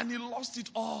and he lost it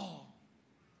all.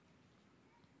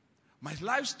 My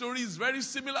life story is very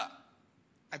similar.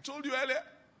 I told you earlier,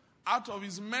 out of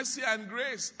his mercy and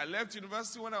grace, I left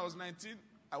university when I was 19.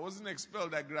 I wasn't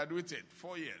expelled, I graduated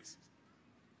 4 years.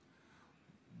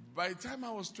 By the time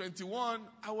I was 21,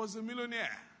 I was a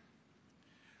millionaire.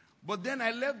 But then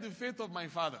I left the faith of my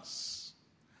fathers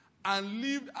and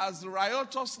lived as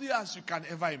riotously as you can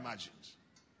ever imagine.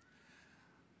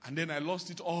 And then I lost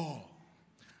it all.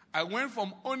 I went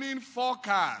from owning 4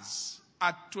 cars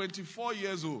at 24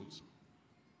 years old.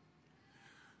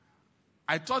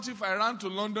 I thought if I ran to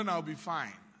London, I'll be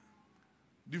fine.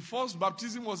 The first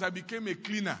baptism was I became a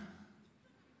cleaner.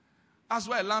 That's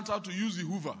why I learned how to use the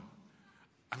Hoover.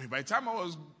 By the time I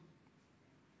was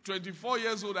 24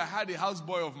 years old, I had a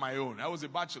houseboy of my own. I was a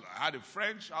bachelor. I had a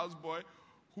French houseboy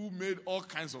who made all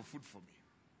kinds of food for me.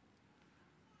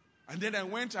 And then I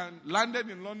went and landed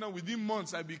in London. Within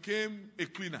months, I became a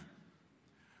cleaner.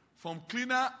 From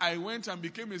cleaner, I went and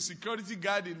became a security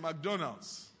guard in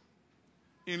McDonald's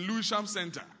in Lewisham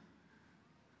Center.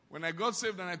 When I got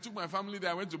saved and I took my family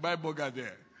there, I went to buy burger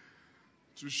there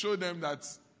to show them that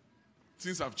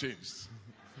things have changed.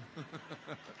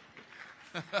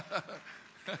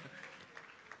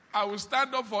 I would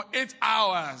stand up for 8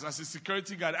 hours as a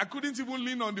security guard. I couldn't even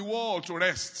lean on the wall to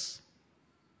rest.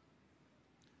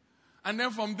 And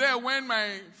then from there, when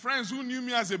my friends who knew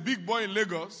me as a big boy in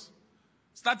Lagos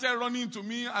started running to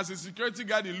me as a security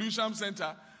guard in Lewisham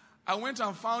Center, I went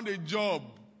and found a job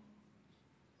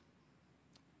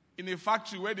in a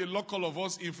factory where they lock all of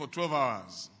us in for 12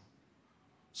 hours.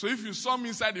 So if you saw me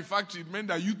inside the factory, it meant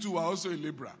that you too were also a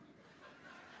laborer.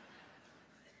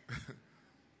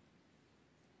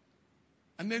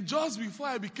 And then just before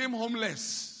I became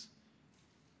homeless,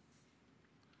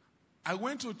 I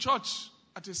went to church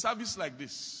at a service like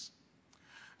this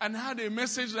and had a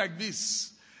message like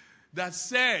this that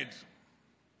said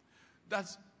that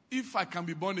if I can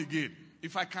be born again,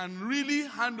 if I can really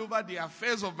hand over the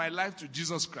affairs of my life to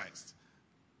Jesus Christ,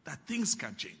 that things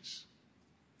can change.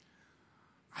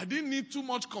 I didn't need too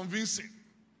much convincing,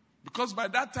 because by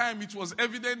that time it was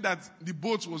evident that the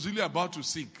boat was really about to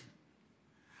sink.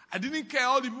 I didn't care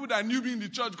all the people that knew me in the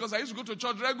church, because I used to go to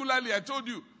church regularly, I told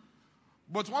you.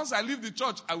 But once I leave the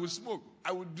church, I would smoke,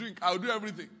 I would drink, I would do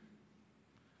everything.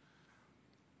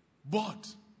 But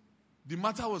the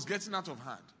matter was getting out of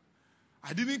hand.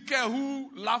 I didn't care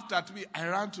who laughed at me. I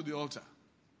ran to the altar,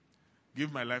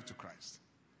 gave my life to Christ.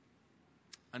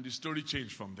 And the story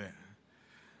changed from there.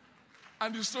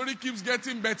 And the story keeps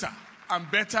getting better and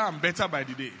better and better by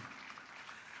the day.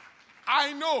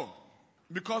 I know,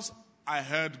 because I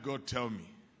heard God tell me,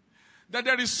 that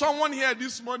there is someone here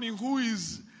this morning who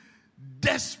is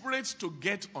desperate to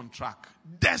get on track.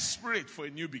 Desperate for a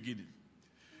new beginning.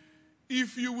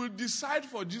 If you will decide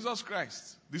for Jesus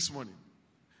Christ this morning,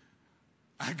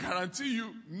 I guarantee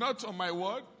you, not on my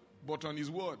word, but on His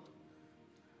word,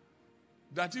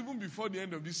 that even before the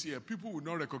end of this year, people will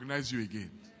not recognize you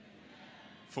again.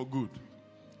 For good.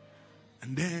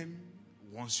 And then,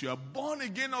 once you are born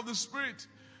again of the Spirit,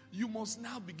 you must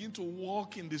now begin to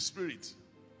walk in the Spirit.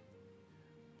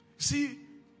 See,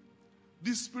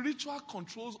 the spiritual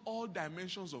controls all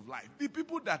dimensions of life. The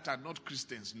people that are not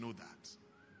Christians know that.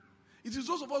 It is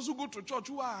those of us who go to church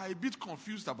who are a bit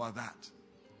confused about that.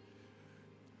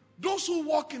 Those who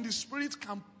walk in the Spirit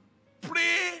can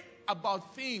pray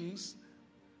about things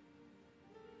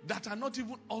that are not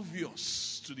even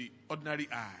obvious to the ordinary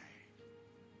eye.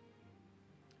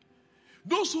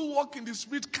 Those who walk in the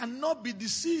Spirit cannot be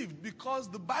deceived, because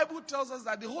the Bible tells us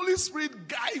that the Holy Spirit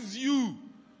guides you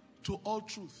to all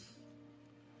truth.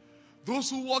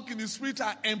 Those who walk in the Spirit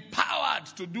are empowered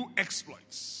to do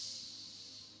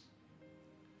exploits.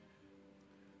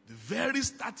 The very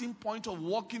starting point of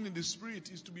walking in the Spirit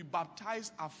is to be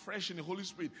baptized afresh in the Holy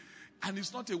Spirit. And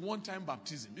it's not a one-time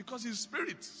baptism, because His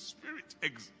Spirit,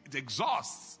 it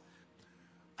exhausts.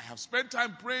 I have spent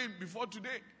time praying before today,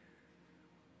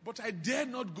 but I dare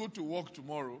not go to work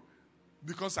tomorrow,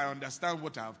 because I understand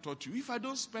what I have taught you, if I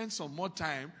don't spend some more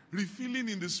time refilling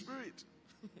in the Spirit.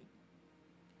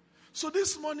 So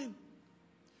this morning,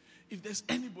 if there's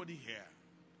anybody here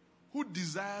who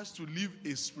desires to live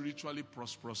a spiritually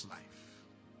prosperous life,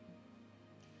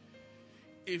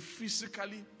 a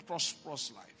physically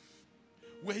prosperous life,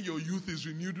 where your youth is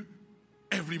renewed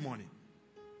every morning,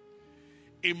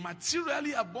 a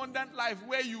materially abundant life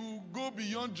where you go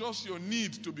beyond just your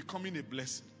need to becoming a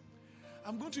blessing,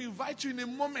 I'm going to invite you in a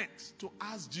moment to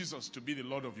ask Jesus to be the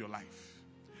Lord of your life.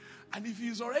 And if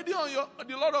He's already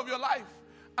the Lord of your life,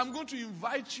 I'm going to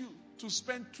invite you to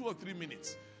spend 2 or 3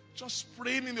 minutes just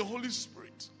praying in the Holy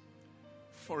Spirit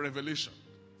for revelation,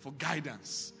 for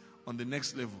guidance on the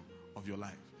next level of your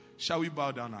life. Shall we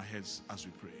bow down our heads as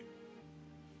we pray?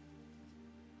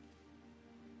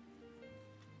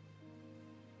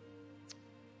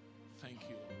 Thank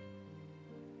you, Lord.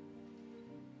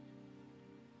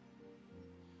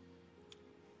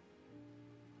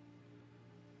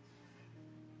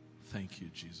 Thank you,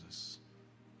 Jesus.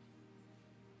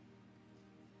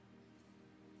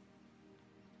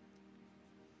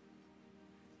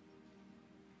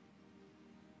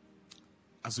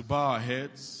 As we bow our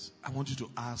heads, I want you to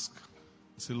ask,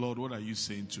 say, Lord, what are you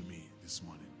saying to me this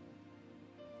morning?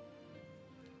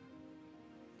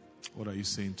 What are you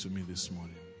saying to me this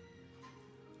morning?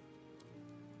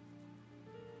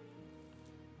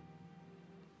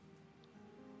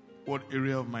 What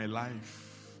area of my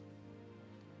life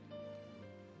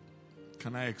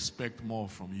can I expect more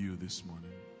from you this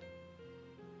morning?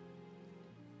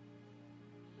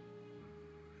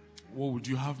 What would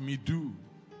you have me do?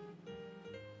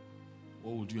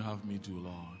 What would you have me do,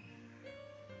 Lord?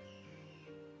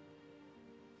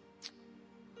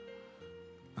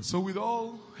 And so with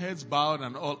all heads bowed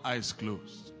and all eyes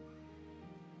closed,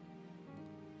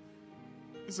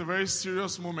 it's a very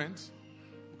serious moment,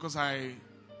 because I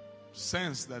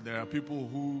sense that there are people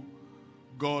who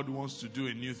God wants to do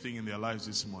a new thing in their lives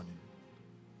this morning.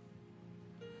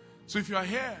 So if you are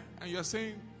here and you're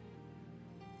saying,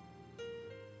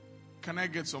 can I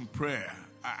get some prayer?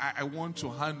 I want to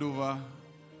hand over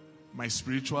my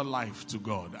spiritual life to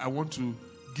God. I want to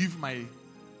give my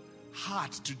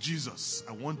heart to Jesus.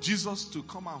 I want Jesus to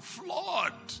come and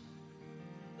flood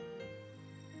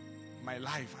my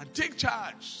life and take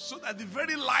charge, so that the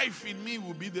very life in me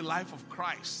will be the life of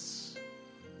Christ,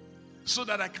 so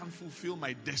that I can fulfill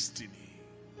my destiny.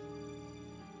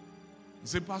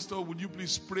 Say, Pastor, would you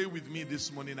please pray with me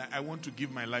this morning? I want to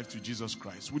give my life to Jesus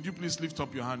Christ. Would you please lift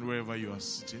up your hand wherever you are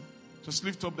sitting? Just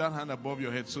lift up that hand above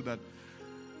your head so that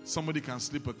somebody can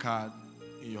slip a card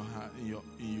in your hand. Your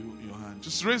hand.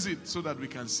 Just raise it so that we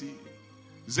can see.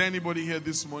 Is there anybody here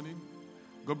this morning?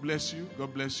 God bless you.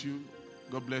 God bless you.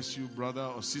 God bless you, brother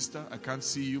or sister. I can't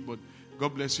see you, but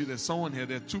God bless you. There's someone here.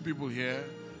 There are 2 people here.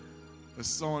 There's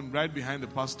someone right behind the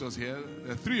pastors here.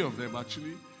 There are 3 of them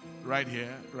actually. Right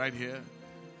here, right here.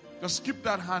 Just keep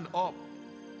that hand up.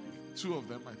 2 of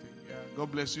them, I think. Yeah.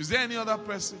 God bless you. Is there any other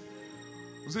person?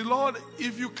 Say, Lord,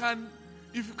 if you can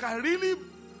really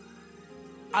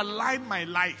align my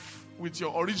life with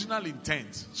your original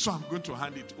intent, so I'm going to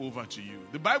hand it over to you.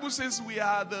 The Bible says we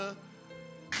are the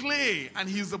clay and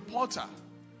He's the potter.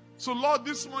 So, Lord,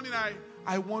 this morning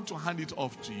I want to hand it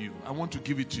off to you. I want to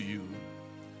give it to you.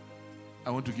 I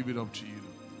want to give it up to you.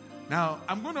 Now,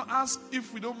 I'm going to ask,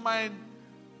 if we don't mind,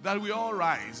 that we all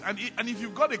rise. And if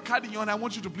you've got a card in your hand, I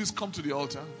want you to please come to the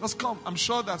altar. Let's come. I'm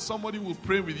sure that somebody will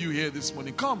pray with you here this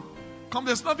morning. Come. Come.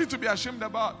 There's nothing to be ashamed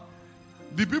about.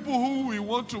 The people who will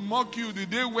want to mock you the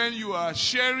day when you are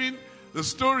sharing the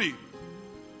story,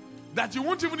 that you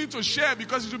won't even need to share,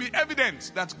 because it will be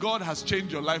evident that God has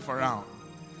changed your life around.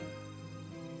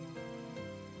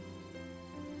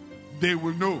 They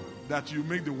will know that you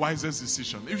make the wisest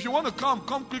decision. If you want to come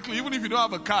quickly, even if you don't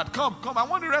have a card. Come. I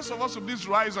want the rest of us to please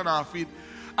rise on our feet.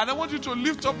 And I want you to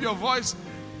lift up your voice.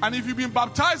 And if you've been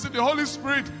baptized in the Holy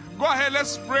Spirit, go ahead,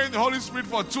 let's pray in the Holy Spirit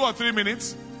for 2 or 3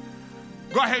 minutes.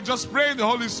 Go ahead, just pray in the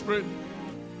Holy Spirit.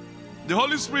 The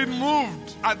Holy Spirit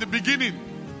moved at the beginning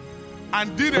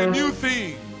and did a new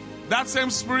thing. That same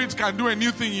Spirit can do a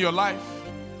new thing in your life.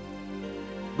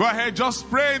 Go ahead, just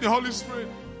pray in the Holy Spirit.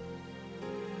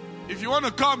 If you want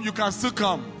to come, you can still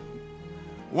come.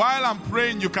 While I'm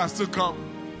praying, you can still come.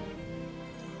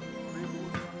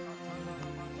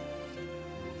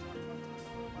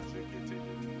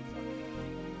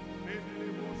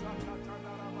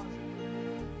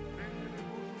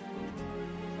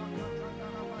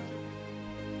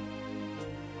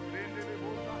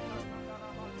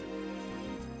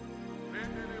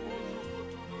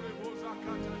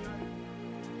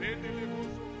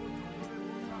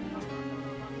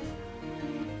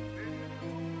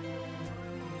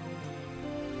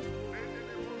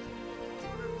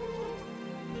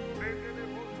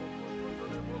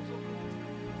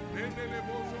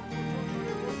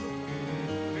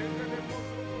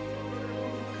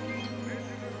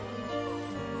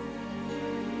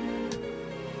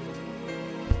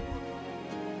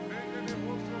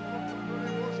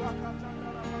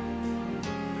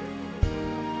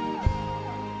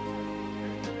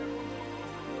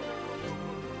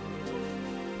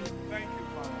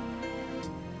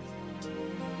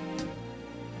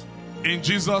 In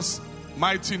Jesus'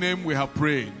 mighty name we have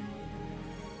prayed.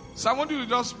 So I want you to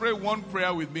just pray one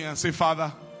prayer with me and say,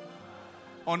 Father,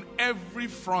 on every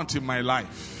front in my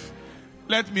life,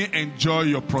 let me enjoy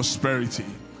your prosperity.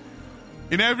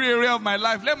 In every area of my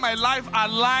life, let my life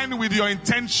align with your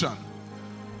intention.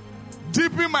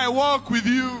 Deepen my walk with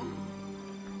you.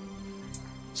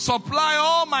 Supply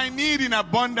all my need in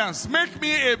abundance. Make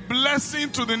me a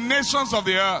blessing to the nations of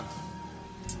the earth.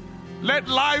 Let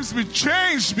lives be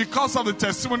changed because of the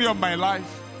testimony of my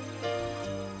life.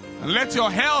 And let your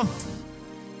health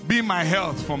be my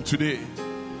health from today.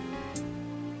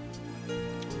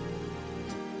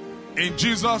 In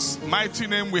Jesus' mighty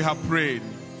name we have prayed.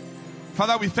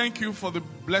 Father, we thank you for the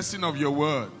blessing of your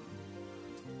word.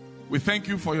 We thank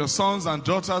you for your sons and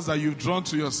daughters that you've drawn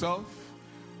to yourself.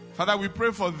 Father, we pray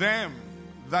for them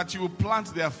that you will plant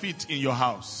their feet in your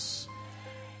house.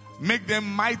 Make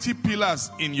them mighty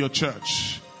pillars in your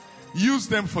church. Use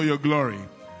them for your glory.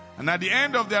 And at the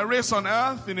end of their race on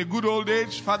earth, in a good old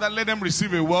age, Father, let them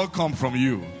receive a welcome from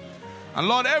you. And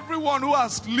Lord, everyone who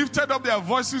has lifted up their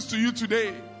voices to you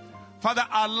today, Father,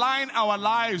 align our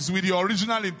lives with your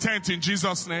original intent in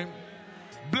Jesus' name.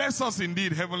 Bless us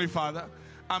indeed, Heavenly Father,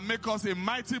 and make us a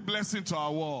mighty blessing to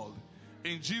our world.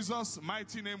 In Jesus'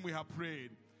 mighty name we have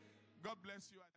prayed. God bless you.